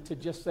tempting to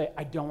just say,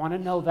 I don't want to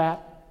know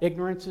that.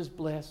 Ignorance is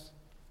bliss.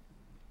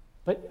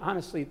 But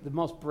honestly, the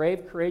most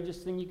brave, courageous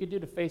thing you could do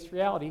to face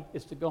reality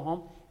is to go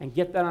home and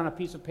get that on a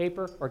piece of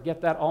paper or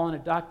get that all in a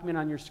document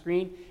on your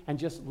screen and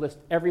just list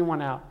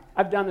everyone out.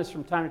 I've done this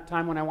from time to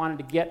time when I wanted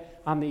to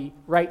get on the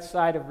right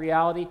side of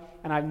reality,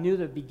 and I knew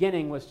the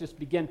beginning was just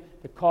begin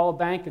to call a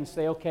bank and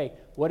say, okay,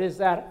 what is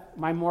that,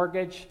 my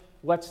mortgage?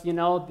 What's, the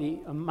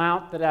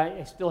amount that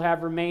I still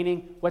have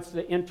remaining? What's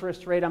the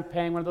interest rate I'm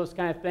paying? One of those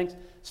kind of things.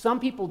 Some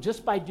people,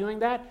 just by doing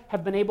that,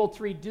 have been able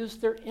to reduce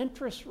their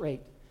interest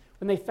rate.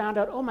 When they found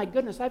out, oh my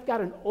goodness, I've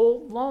got an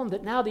old loan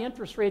that now the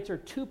interest rates are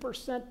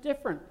 2%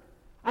 different.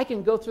 I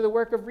can go through the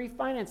work of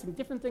refinancing,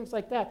 different things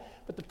like that.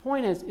 But the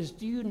point is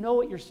do you know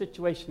what your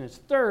situation is?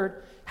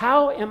 Third,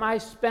 how am I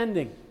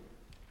spending?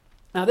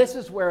 Now this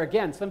is where,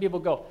 again, some people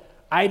go,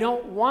 I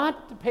don't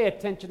want to pay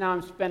attention how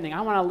I'm spending.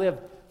 I want to live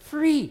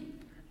free.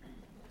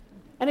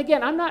 And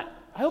again, I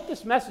hope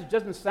this message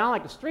doesn't sound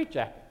like a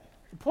straitjacket.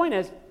 The point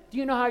is, do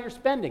you know how you're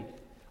spending?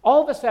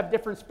 All of us have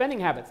different spending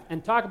habits.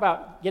 And talk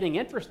about getting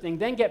interesting,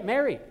 then get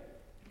married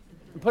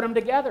and put them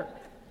together.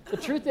 The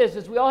truth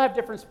is we all have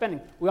different spending.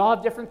 We all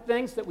have different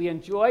things that we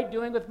enjoy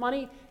doing with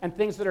money and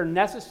things that are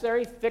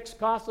necessary, fixed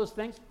costs, those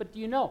things. But do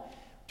you know,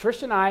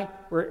 Trish and I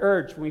were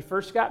urged when we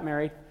first got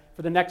married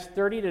for the next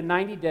 30 to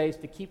 90 days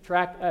to keep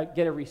track,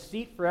 get a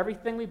receipt for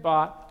everything we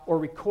bought or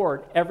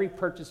record every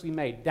purchase we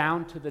made,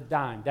 down to the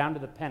dime, down to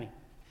the penny.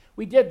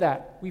 We did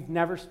that. We've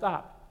never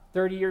stopped.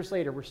 30 years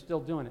later, we're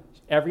still doing it.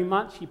 Every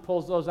month, she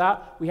pulls those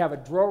out. We have a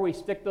drawer we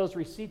stick those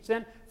receipts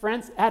in.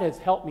 Friends, that has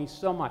helped me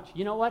so much.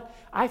 You know what?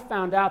 I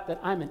found out that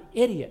I'm an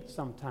idiot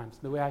sometimes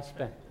the way I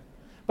spend.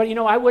 But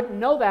I wouldn't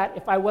know that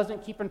if I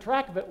wasn't keeping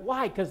track of it.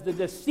 Why? Because the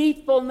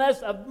deceitfulness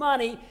of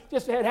money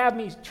just had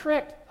me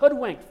tricked,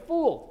 hoodwinked,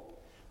 fooled.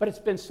 But it's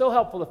been so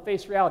helpful to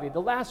face reality.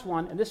 The last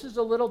one, and this is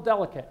a little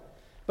delicate,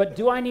 but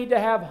do I need to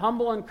have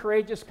humble and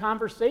courageous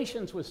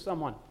conversations with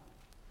someone?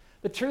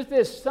 The truth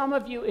is, some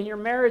of you in your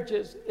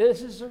marriages,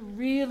 this is a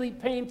really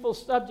painful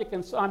subject,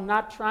 and so I'm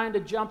not trying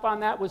to jump on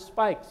that with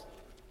spikes.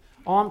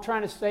 All I'm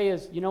trying to say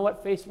is, you know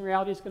what facing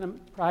reality is going to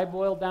probably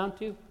boil down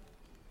to?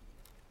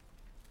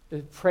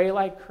 To pray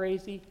like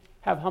crazy,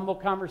 have humble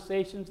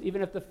conversations,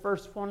 even if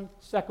the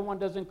second one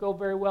doesn't go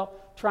very well,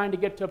 trying to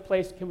get to a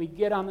place, can we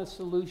get on the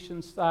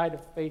solution side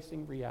of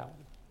facing reality?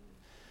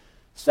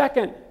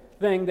 Second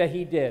thing that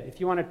he did,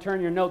 if you want to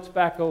turn your notes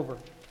back over,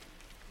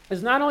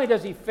 is not only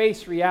does he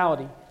face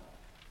reality,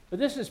 but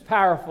this is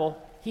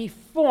powerful. He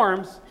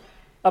forms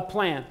a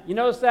plan. You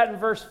notice that in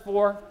verse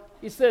 4?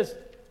 He says,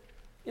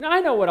 I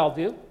know what I'll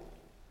do.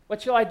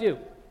 What shall I do?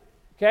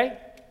 Okay?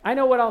 I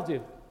know what I'll do.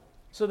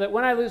 So that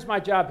when I lose my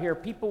job here,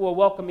 people will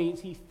welcome me.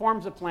 He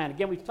forms a plan.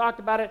 Again, we've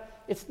talked about it.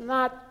 It's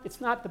not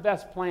the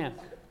best plan.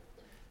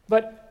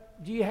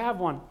 But do you have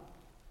one?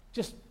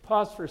 Just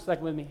pause for a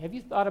second with me. Have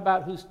you thought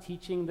about who's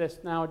teaching this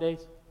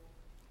nowadays?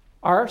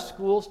 Are our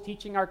schools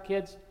teaching our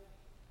kids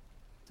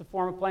to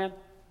form a plan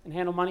and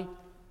handle money?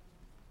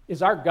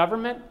 Is our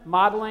government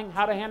modeling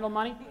how to handle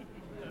money?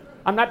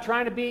 I'm not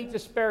trying to be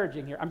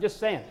disparaging here. I'm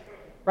just saying,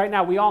 right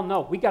now we all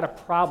know we got a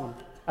problem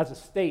as a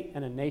state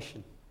and a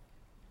nation.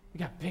 We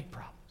got big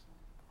problems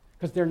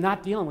because they're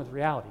not dealing with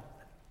reality.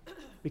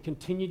 We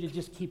continue to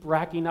just keep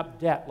racking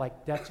up debt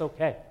like debt's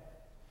okay.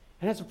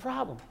 And it's a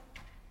problem.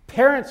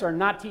 Parents are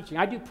not teaching.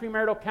 I do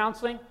premarital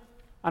counseling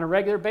on a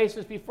regular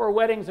basis before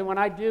weddings, and when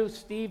I do,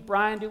 Steve,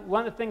 Brian do,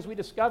 one of the things we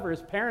discover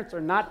is parents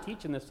are not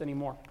teaching this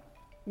anymore.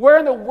 Where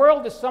in the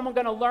world is someone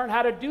going to learn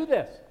how to do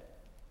this?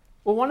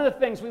 Well, one of the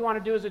things we want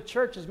to do as a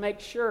church is make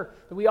sure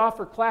that we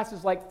offer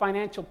classes like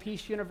Financial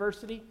Peace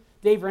University.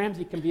 Dave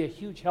Ramsey can be a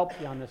huge help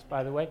to you on this,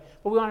 by the way.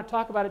 But we want to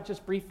talk about it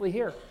just briefly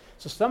here.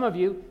 So some of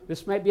you,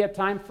 this might be a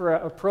time for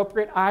an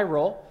appropriate eye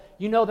roll.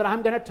 You know that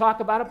I'm going to talk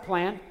about a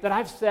plan that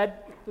I've said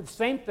the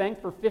same thing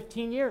for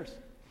 15 years.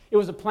 It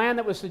was a plan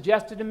that was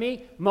suggested to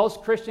me.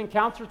 Most Christian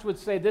counselors would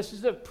say this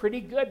is a pretty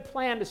good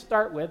plan to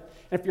start with.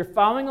 And if you're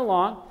following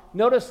along,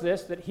 notice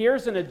this, that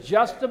here's an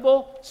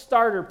adjustable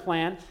starter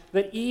plan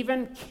that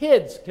even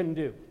kids can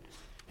do.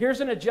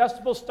 Here's an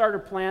adjustable starter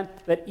plan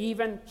that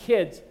even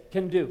kids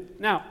can do.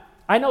 Now,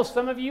 I know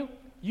some of you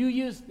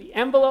use the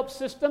envelope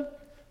system.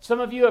 Some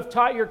of you have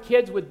taught your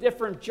kids with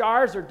different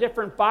jars or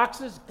different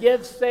boxes,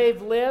 give,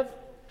 save, live,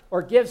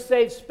 or give,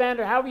 save, spend,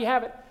 or however you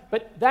have it.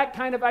 But that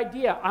kind of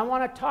idea, I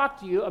want to talk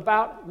to you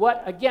about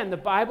what, again, the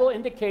Bible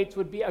indicates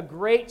would be a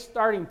great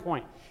starting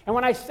point. And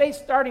when I say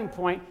starting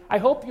point, I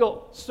hope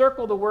you'll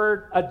circle the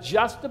word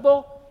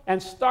adjustable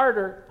and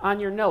starter on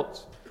your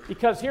notes.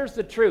 Because here's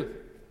the truth.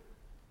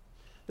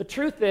 The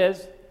truth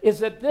is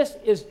that this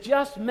is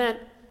just meant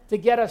to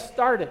get us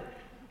started.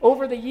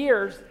 Over the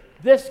years,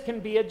 this can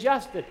be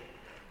adjusted.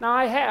 Now,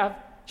 I have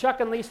Chuck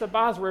and Lisa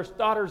Bosworth's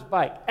daughter's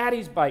bike,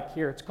 Addie's bike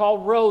here. It's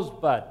called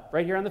Rosebud,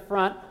 right here on the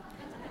front.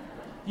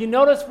 You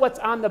notice what's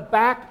on the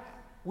back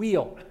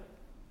wheel,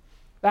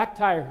 back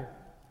tire here.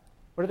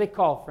 What are they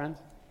called, friends?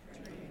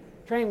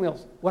 Training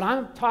wheels. What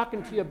I'm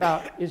talking to you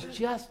about is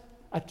just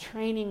a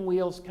training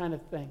wheels kind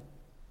of thing.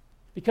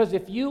 Because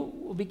if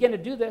you begin to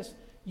do this,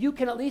 you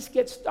can at least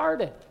get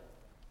started.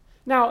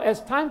 Now,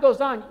 as time goes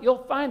on,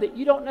 you'll find that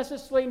you don't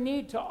necessarily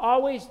need to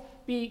always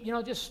be,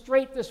 just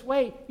straight this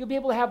way. You'll be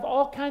able to have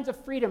all kinds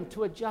of freedom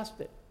to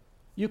adjust it.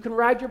 You can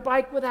ride your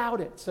bike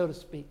without it, so to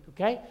speak,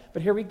 okay?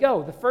 But here we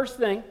go. The first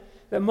thing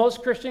that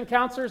most Christian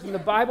counselors and the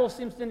Bible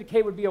seems to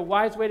indicate would be a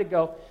wise way to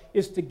go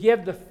is to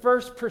give the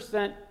first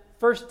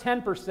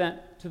 10%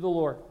 to the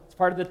Lord. It's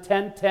part of the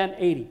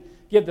 10-10-80.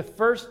 Give the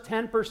first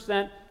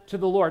 10% to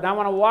the Lord. Now, I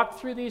want to walk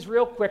through these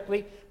real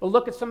quickly, but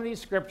look at some of these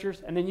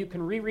scriptures, and then you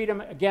can reread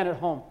them again at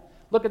home.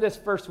 Look at this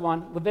first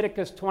one,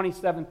 Leviticus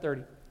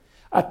 27:30.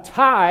 A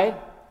tithe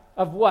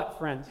of what,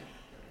 friends?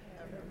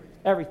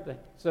 Everything.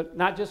 So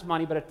not just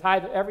money, but a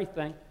tithe of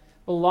everything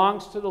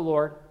belongs to the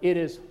Lord. It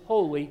is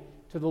holy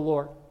to the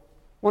Lord.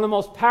 One of the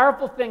most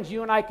powerful things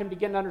you and I can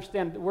begin to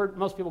understand, the word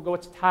most people go,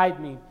 what's tithe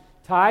mean?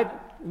 Tithe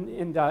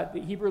in the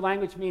Hebrew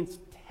language means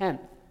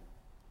tenth.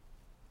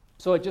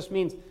 So it just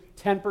means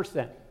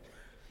 10%.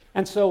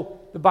 And so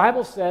the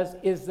Bible says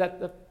is that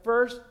the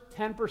first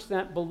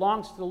 10%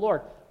 belongs to the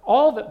Lord.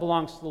 All of it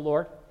belongs to the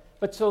Lord.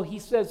 But so he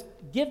says,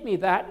 give me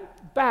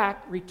that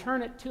back,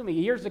 return it to me.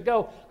 Years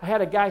ago, I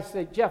had a guy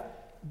say, Jeff,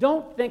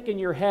 don't think in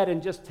your head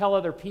and just tell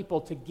other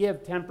people to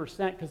give 10%,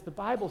 because the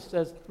Bible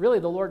says, really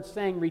the Lord's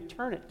saying,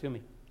 return it to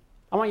me.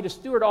 I want you to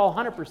steward all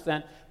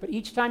 100%, but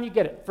each time you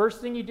get it, first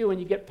thing you do when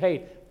you get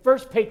paid,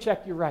 first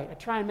paycheck you write. I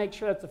try and make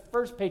sure that's the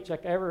first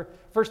check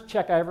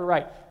I ever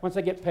write once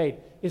I get paid,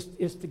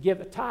 is to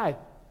give a tithe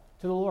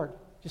to the Lord.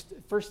 Just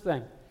the first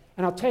thing.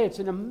 And I'll tell you, it's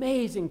an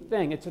amazing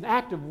thing. It's an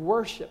act of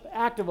worship,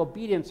 act of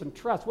obedience and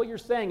trust. What you're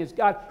saying is,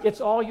 God, it's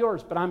all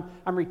yours, but I'm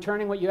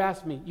returning what you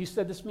asked me. You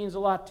said this means a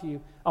lot to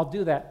you. I'll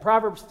do that.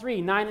 Proverbs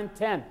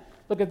 3:9-10.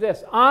 Look at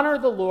this. Honor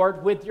the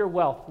Lord with your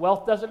wealth.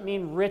 Wealth doesn't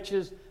mean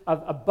riches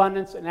of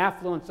abundance and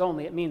affluence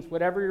only. It means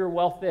whatever your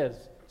wealth is,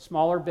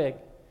 small or big.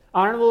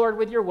 Honor the Lord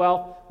with your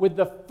wealth, with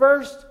the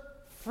first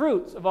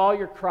fruits of all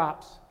your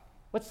crops.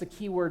 What's the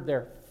key word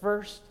there?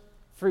 First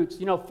fruits.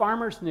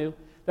 Farmers knew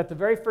that the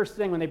very first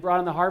thing when they brought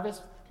in the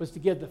harvest was to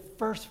give the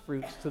first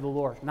fruits to the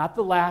Lord. Not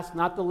the last,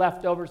 not the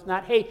leftovers,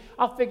 not, hey,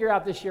 I'll figure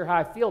out this year how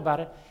I feel about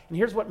it. And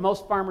here's what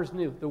most farmers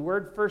knew. The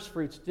word first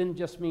fruits didn't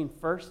just mean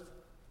first.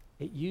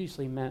 It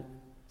usually meant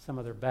some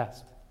of their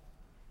best.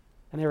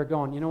 And they were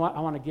going, you know what? I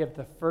want to give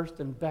the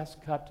first and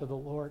best cut to the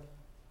Lord.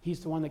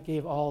 He's the one that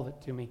gave all of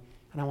it to me.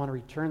 And I want to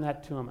return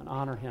that to him and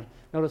honor him.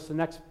 Notice the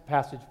next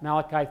passage,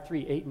 Malachi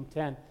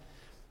 3:8-10.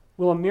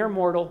 Will a mere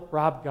mortal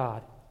rob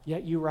God?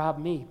 Yet you rob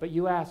me. But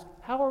you ask,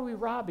 how are we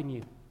robbing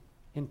you?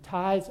 In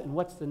tithes, and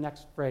what's the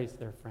next phrase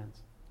there,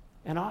 friends?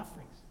 And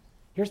offerings.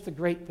 Here's the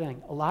great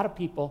thing. A lot of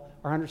people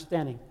are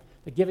understanding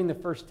that giving the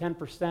first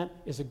 10%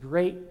 is a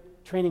great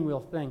training wheel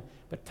thing.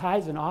 But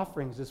tithes and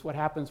offerings is what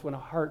happens when a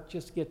heart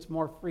just gets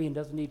more free and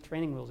doesn't need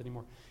training wheels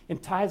anymore. In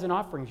tithes and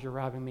offerings, you're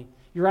robbing me.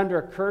 You're under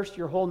a curse,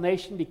 your whole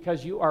nation,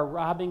 because you are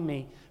robbing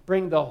me.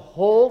 Bring the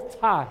whole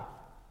tithe,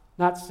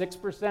 not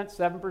 6%,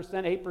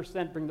 7%,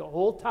 8%. Bring the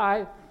whole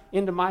tithe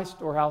into my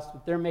storehouse,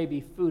 that there may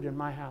be food in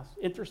my house.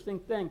 Interesting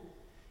thing.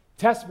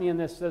 Test me in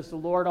this, says the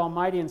Lord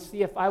Almighty, and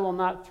see if I will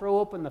not throw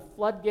open the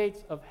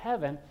floodgates of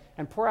heaven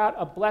and pour out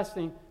a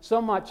blessing,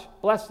 so much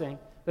blessing,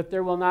 that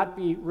there will not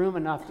be room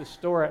enough to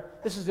store it.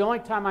 This is the only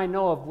time I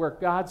know of where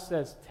God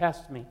says,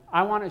 test me.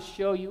 I want to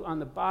show you on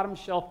the bottom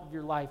shelf of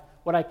your life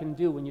what I can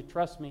do when you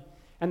trust me.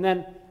 And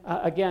then,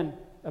 again,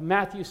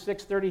 Matthew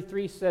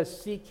 6:33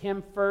 says, seek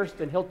him first,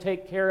 and he'll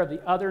take care of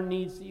the other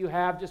needs that you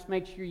have. Just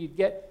make sure you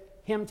get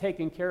him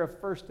taken care of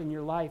first in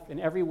your life in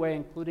every way,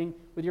 including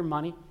with your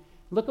money.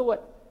 Look at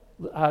what,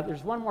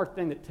 there's one more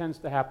thing that tends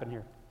to happen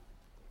here.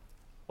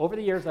 Over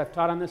the years, I've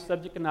taught on this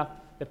subject enough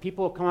that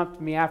people will come up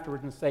to me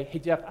afterwards and say, hey,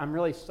 Jeff, I'm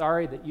really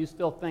sorry that you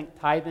still think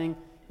tithing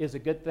is a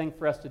good thing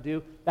for us to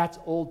do. That's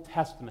Old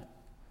Testament.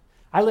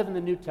 I live in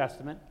the New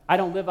Testament. I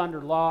don't live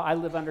under law. I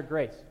live under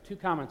grace. 2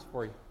 comments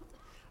for you.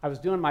 I was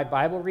doing my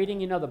Bible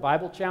reading, the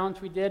Bible challenge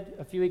we did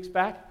a few weeks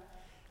back.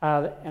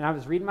 And I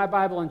was reading my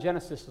Bible in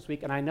Genesis this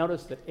week, and I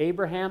noticed that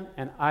Abraham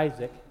and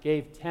Isaac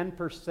gave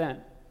 10%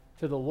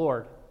 to the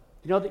Lord.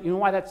 You know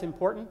why that's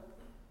important?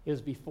 It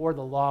was before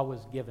the law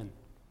was given.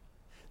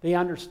 They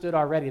understood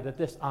already that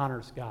this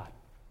honors God.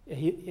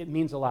 It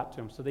means a lot to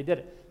them, so they did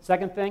it.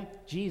 Second thing,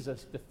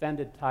 Jesus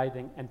defended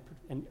tithing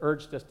and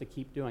urged us to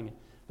keep doing it.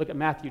 Look at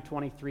Matthew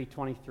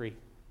 23:23.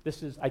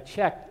 I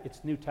checked,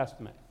 it's New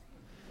Testament.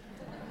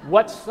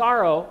 What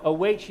sorrow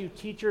awaits you,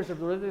 teachers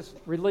of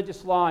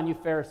religious law, and you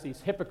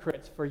Pharisees,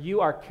 hypocrites, for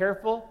you are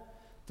careful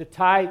to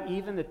tithe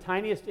even the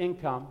tiniest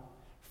income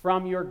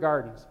from your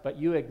gardens, but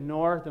you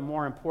ignore the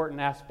more important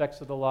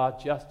aspects of the law,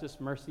 justice,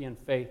 mercy, and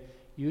faith.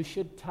 You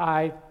should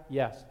tithe,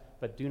 yes,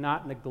 but do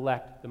not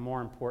neglect the more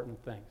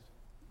important things.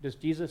 Does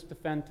Jesus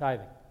defend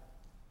tithing?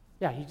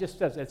 Yeah, he just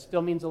says it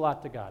still means a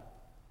lot to God.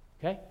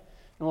 Okay?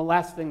 And the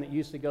last thing that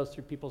usually goes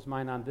through people's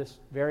mind on this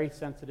very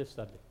sensitive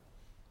subject.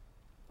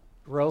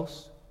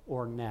 Gross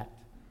or net?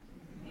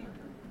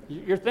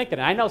 You're thinking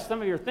it. I know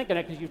some of you are thinking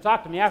it because you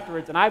talked to me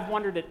afterwards, and I've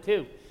wondered it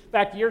too.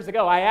 fact, years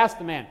ago, I asked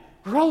the man,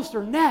 gross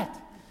or net?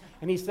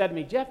 And he said to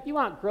me, Jeff, do you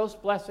want gross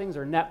blessings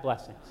or net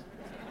blessings?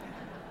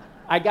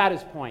 I got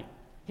his point.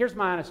 Here's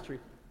my honest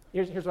truth.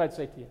 Here's what I'd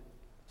say to you.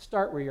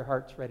 Start where your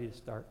heart's ready to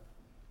start.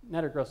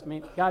 Net or gross. I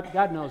mean,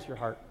 God knows your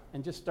heart.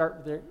 And just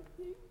start there.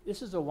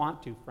 This is a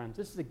want to, friends.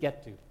 This is a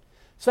get to.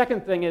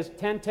 Second thing is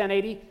 10, 10,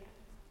 80.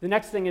 The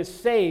next thing is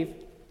save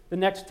the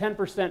next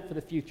 10% for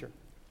the future.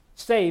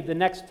 Save the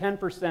next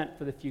 10%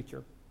 for the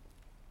future.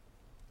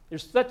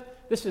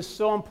 This is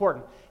so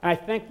important. And I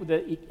think with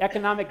the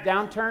economic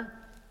downturn,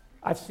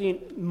 I've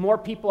seen more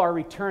people are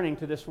returning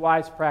to this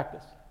wise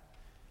practice.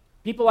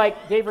 People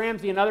like Dave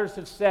Ramsey and others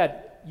have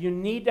said, you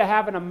need to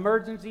have an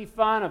emergency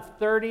fund of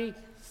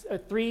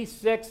 3,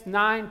 6,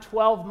 9,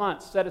 12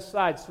 months set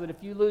aside so that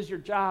if you lose your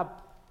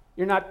job,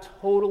 you're not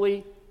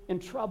totally in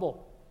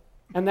trouble.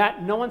 And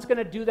that no one's going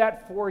to do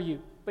that for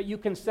you. But you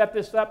can set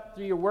this up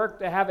through your work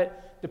to have it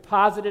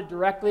deposited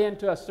directly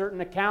into a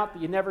certain account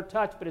that you never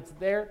touch, but it's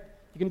there.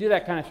 You can do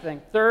that kind of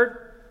thing.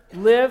 Third,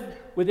 live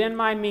within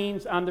my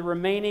means on the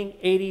remaining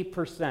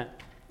 80%.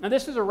 Now,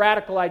 this is a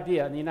radical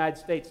idea in the United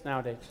States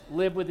nowadays.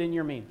 Live within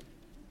your means.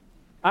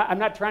 I'm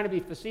not trying to be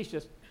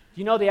facetious.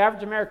 You know the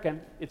average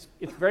American, it's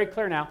very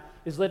clear now,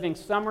 is living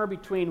somewhere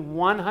between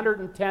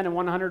 110 and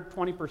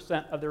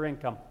 120% of their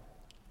income.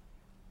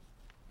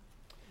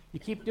 You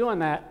keep doing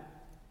that,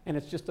 and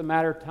it's just a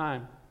matter of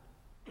time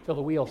till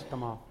the wheels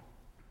come off.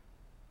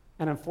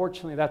 And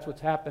unfortunately, that's what's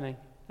happening.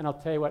 And I'll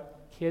tell you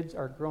what, kids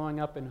are growing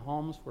up in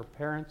homes where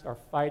parents are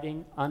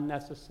fighting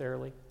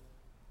unnecessarily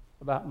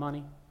about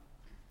money.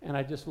 And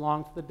I just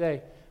long for the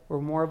day where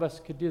more of us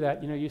could do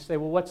that. You know, you say,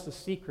 well, what's the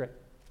secret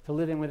to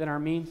living within our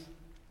means?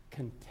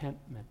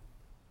 Contentment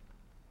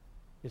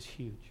is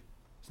huge.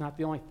 It's not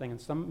the only thing. And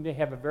some may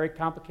have a very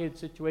complicated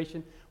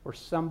situation where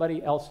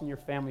somebody else in your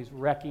family is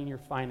wrecking your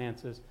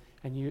finances,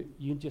 and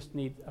you just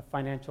need a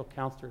financial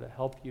counselor to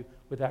help you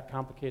with that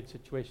complicated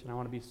situation. I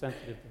want to be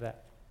sensitive to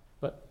that.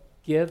 But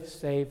give,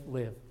 save,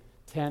 live.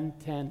 10,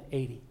 10,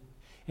 80.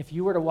 If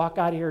you were to walk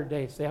out of here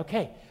today and say,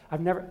 okay,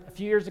 a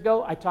few years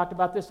ago, I talked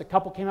about this. A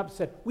couple came up and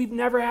said, we've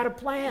never had a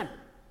plan.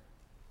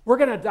 We're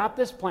going to adopt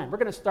this plan. We're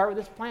going to start with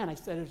this plan. I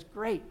said, it's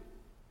great.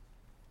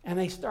 And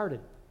they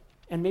started.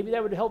 And maybe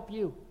that would help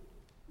you.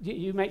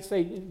 You might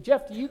say,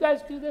 Jeff, do you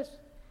guys do this?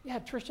 Yeah,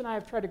 Trish and I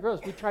have tried to grow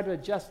this. We try to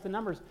adjust the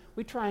numbers.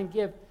 We try and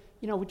give,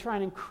 we try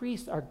and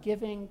increase our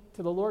giving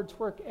to the Lord's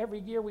work. Every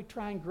year we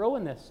try and grow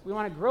in this. We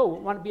want to grow. We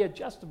want to be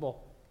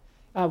adjustable.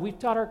 We've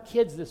taught our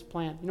kids this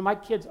plan. My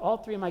kids, all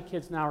 3 of my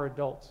kids now are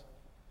adults.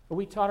 But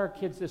we taught our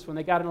kids this. When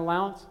they got an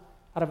allowance,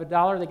 out of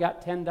 $1, they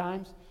got 10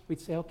 dimes. We'd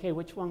say, okay,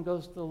 which one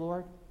goes to the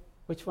Lord?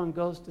 Which one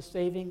goes to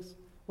savings?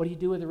 What do you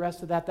do with the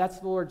rest of that? That's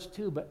the Lord's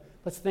too, but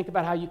let's think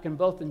about how you can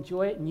both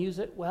enjoy it and use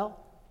it well,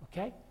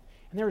 okay?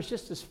 And there was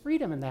just this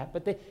freedom in that.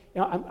 But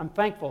I'm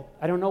thankful.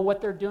 I don't know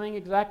what they're doing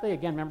exactly.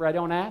 Again, remember, I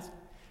don't ask.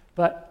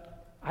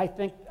 But I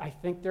think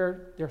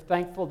they're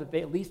thankful that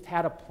they at least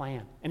had a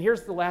plan. And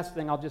here's the last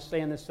thing I'll just say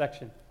in this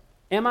section.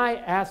 Am I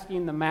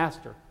asking the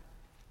master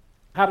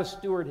how to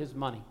steward his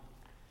money?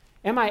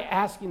 Am I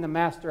asking the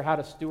master how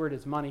to steward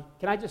his money?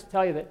 Can I just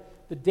tell you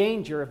that the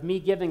danger of me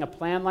giving a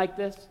plan like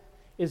this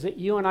is that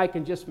you and I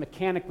can just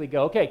mechanically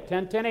go, okay,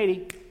 10, 10,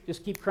 80,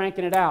 just keep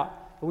cranking it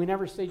out. But we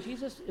never say,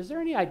 Jesus, is there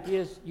any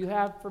ideas you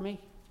have for me?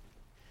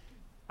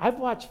 I've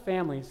watched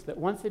families that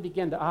once they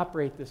begin to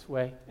operate this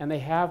way and they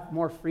have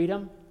more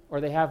freedom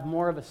or they have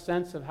more of a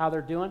sense of how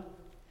they're doing,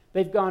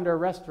 they've gone to a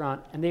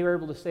restaurant and they were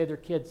able to say to their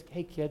kids,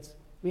 hey kids,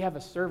 we have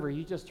a server,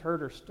 you just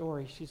heard her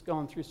story. She's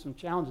going through some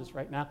challenges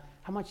right now.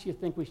 How much do you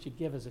think we should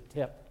give as a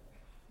tip?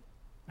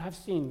 I've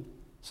seen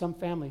some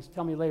families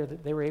tell me later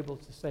that they were able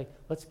to say,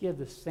 let's give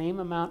the same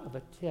amount of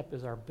a tip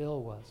as our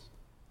bill was.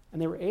 And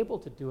they were able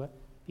to do it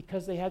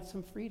because they had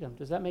some freedom.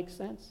 Does that make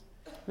sense?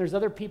 There's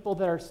other people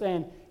that are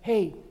saying,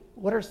 hey,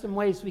 what are some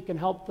ways we can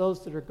help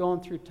those that are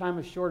going through time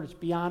of shortage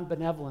beyond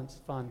benevolence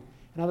fund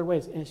and other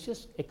ways? And it's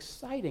just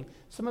exciting.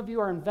 Some of you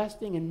are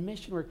investing in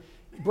mission work.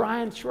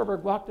 Brian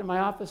Schwarberg walked in my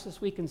office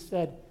this week and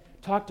said,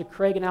 talk to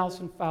Craig and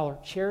Allison Fowler.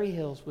 Cherry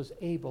Hills was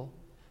able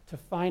to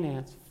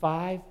finance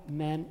 5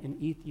 men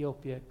in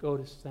Ethiopia go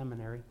to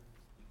seminary.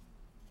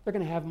 They're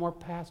going to have more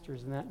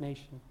pastors in that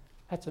nation.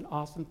 That's an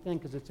awesome thing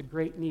because it's a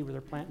great need where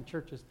they're planting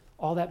churches.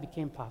 All that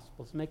became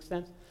possible. Does it make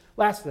sense?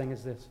 Last thing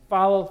is this.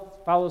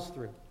 Follows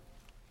through.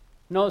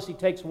 Notice he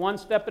takes one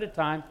step at a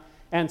time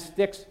and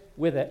sticks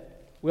with it.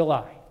 Will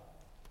I?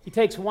 He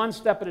takes one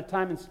step at a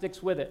time and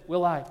sticks with it.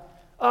 Will I?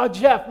 Oh,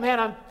 Jeff, man,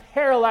 I'm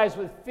paralyzed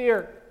with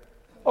fear.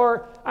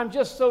 Or I'm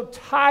just so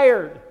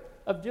tired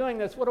of doing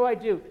this. What do I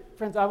do?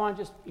 Friends, I want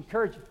to just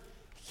encourage you.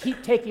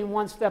 Keep taking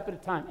one step at a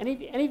time.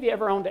 Any of you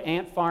ever owned an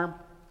ant farm?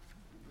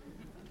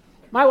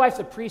 My wife's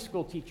a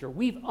preschool teacher.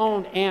 We've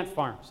owned ant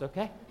farms,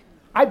 okay?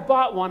 I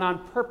bought one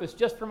on purpose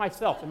just for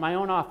myself in my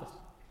own office.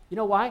 You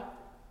know why?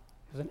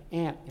 Because an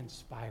ant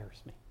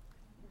inspires me.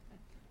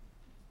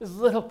 This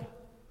little,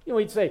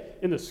 we'd say,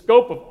 in the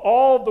scope of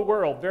all the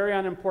world, very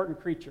unimportant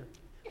creature.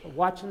 But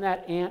watching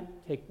that ant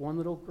take one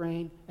little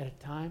grain at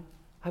a time,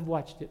 I've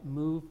watched it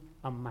move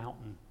a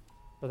mountain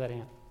for that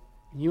ant.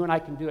 And you and I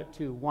can do it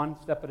too, one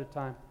step at a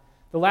time.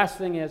 The last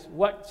thing is,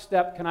 what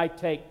step can I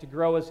take to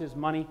grow as his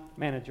money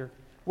manager?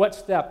 What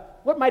step?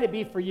 What might it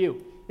be for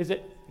you? Is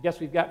it, I guess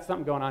we've got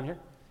something going on here.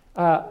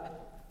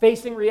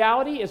 Facing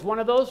reality is one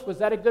of those. Was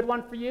that a good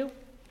one for you?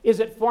 Is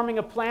it forming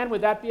a plan?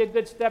 Would that be a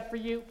good step for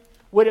you?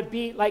 Would it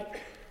be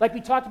like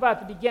we talked about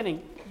at the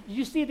beginning? Did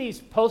you see these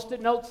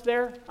Post-it notes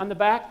there on the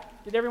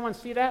back? Did everyone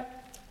see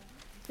that?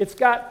 It's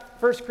got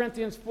 1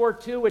 Corinthians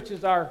 4:2, which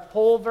is our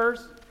whole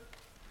verse.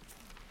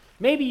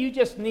 Maybe you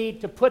just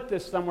need to put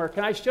this somewhere.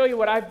 Can I show you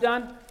what I've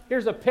done?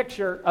 Here's a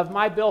picture of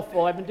my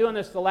billfold. I've been doing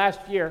this the last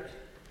year.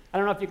 I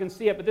don't know if you can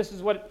see it, but this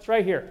is what it's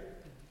right here.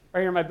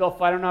 Right here in my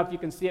billfold. I don't know if you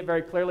can see it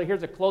very clearly.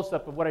 Here's a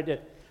close-up of what I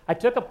did. I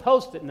took a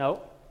Post-it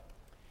note,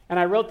 and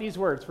I wrote these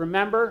words.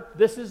 Remember,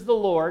 this is the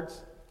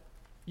Lord's.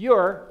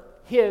 You're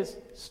his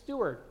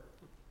steward.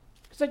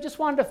 Because I just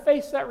wanted to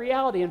face that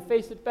reality and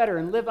face it better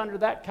and live under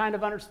that kind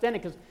of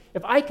understanding. Because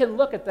if I can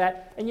look at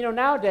that, and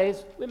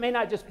nowadays, it may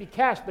not just be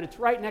cash, but it's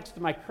right next to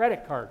my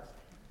credit cards.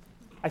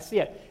 I see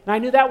it. And I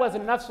knew that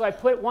wasn't enough, so I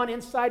put one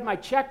inside my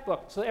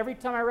checkbook. So every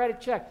time I write a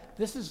check,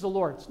 this is the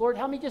Lord's. Lord,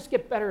 help me just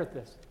get better at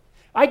this.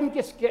 I can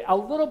just get a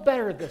little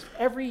better at this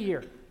every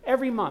year,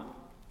 every month.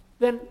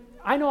 Then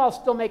I know I'll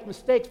still make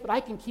mistakes, but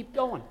I can keep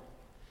going.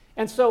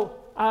 And so,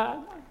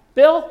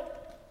 Bill,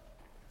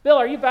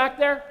 are you back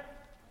there?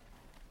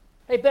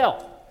 Hey,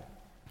 Bill.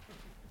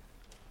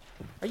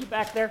 Are you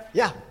back there?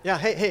 Yeah.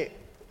 Hey,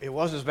 it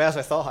wasn't as bad as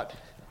I thought.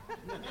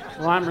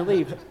 Well, I'm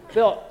relieved.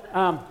 Bill,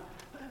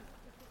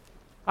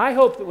 I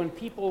hope that when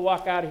people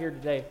walk out of here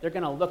today, they're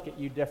going to look at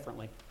you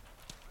differently.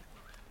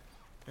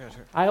 Yeah,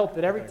 sure. I hope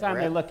that every time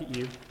they look at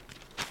you,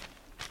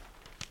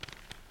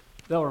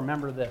 they'll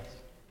remember this.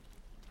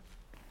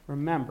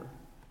 Remember,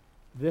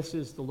 this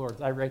is the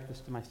Lord's. I write this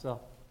to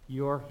myself.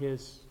 You're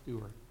his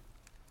steward.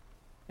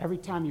 Every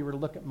time you were to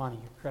look at money,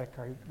 your credit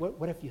card,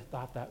 what if you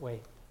thought that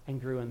way and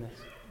grew in this?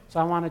 So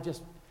I want to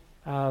just,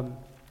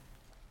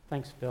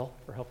 thanks, Bill,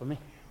 for helping me.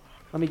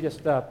 Let me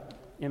just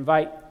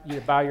invite you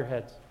to bow your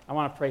heads. I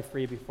want to pray for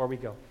you before we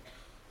go.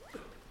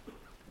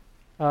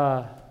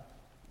 I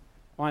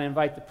want to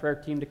invite the prayer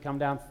team to come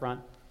down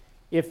front.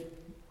 Let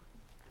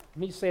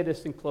me say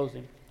this in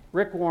closing.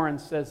 Rick Warren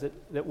says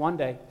that one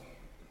day,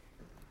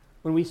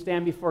 when we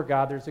stand before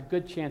God, there's a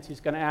good chance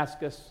he's going to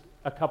ask us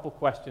a couple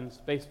questions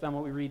based on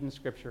what we read in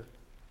Scripture.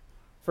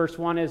 First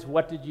one is,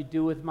 what did you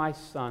do with my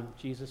son,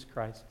 Jesus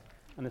Christ?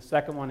 And the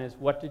second one is,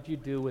 what did you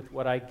do with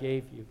what I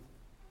gave you?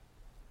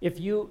 If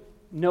you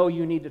know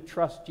you need to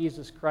trust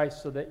Jesus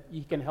Christ so that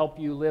he can help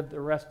you live the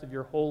rest of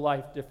your whole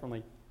life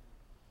differently,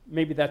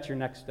 maybe that's your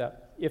next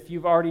step. If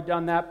you've already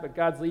done that, but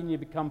God's leading you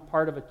to become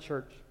part of a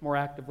church more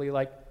actively,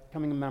 like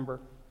becoming a member,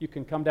 you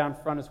can come down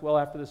front as well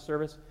after the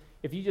service.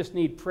 If you just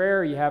need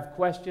prayer, you have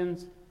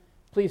questions,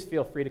 please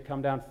feel free to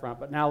come down front.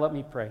 But now let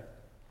me pray.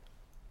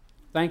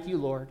 Thank you,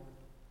 Lord,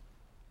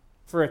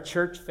 for a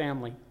church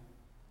family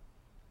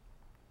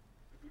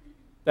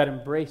that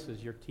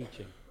embraces your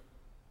teaching.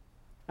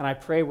 And I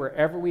pray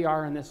wherever we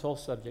are in this whole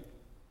subject,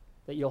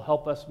 that you'll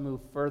help us move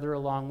further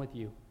along with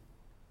you,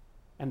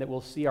 and that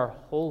we'll see our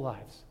whole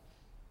lives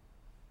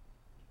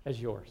as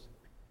yours.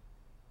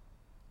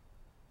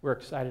 We're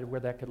excited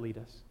where that could lead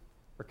us.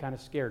 We're kind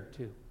of scared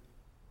too.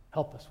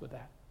 Help us with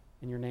that.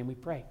 In your name we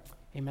pray.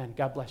 Amen.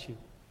 God bless you.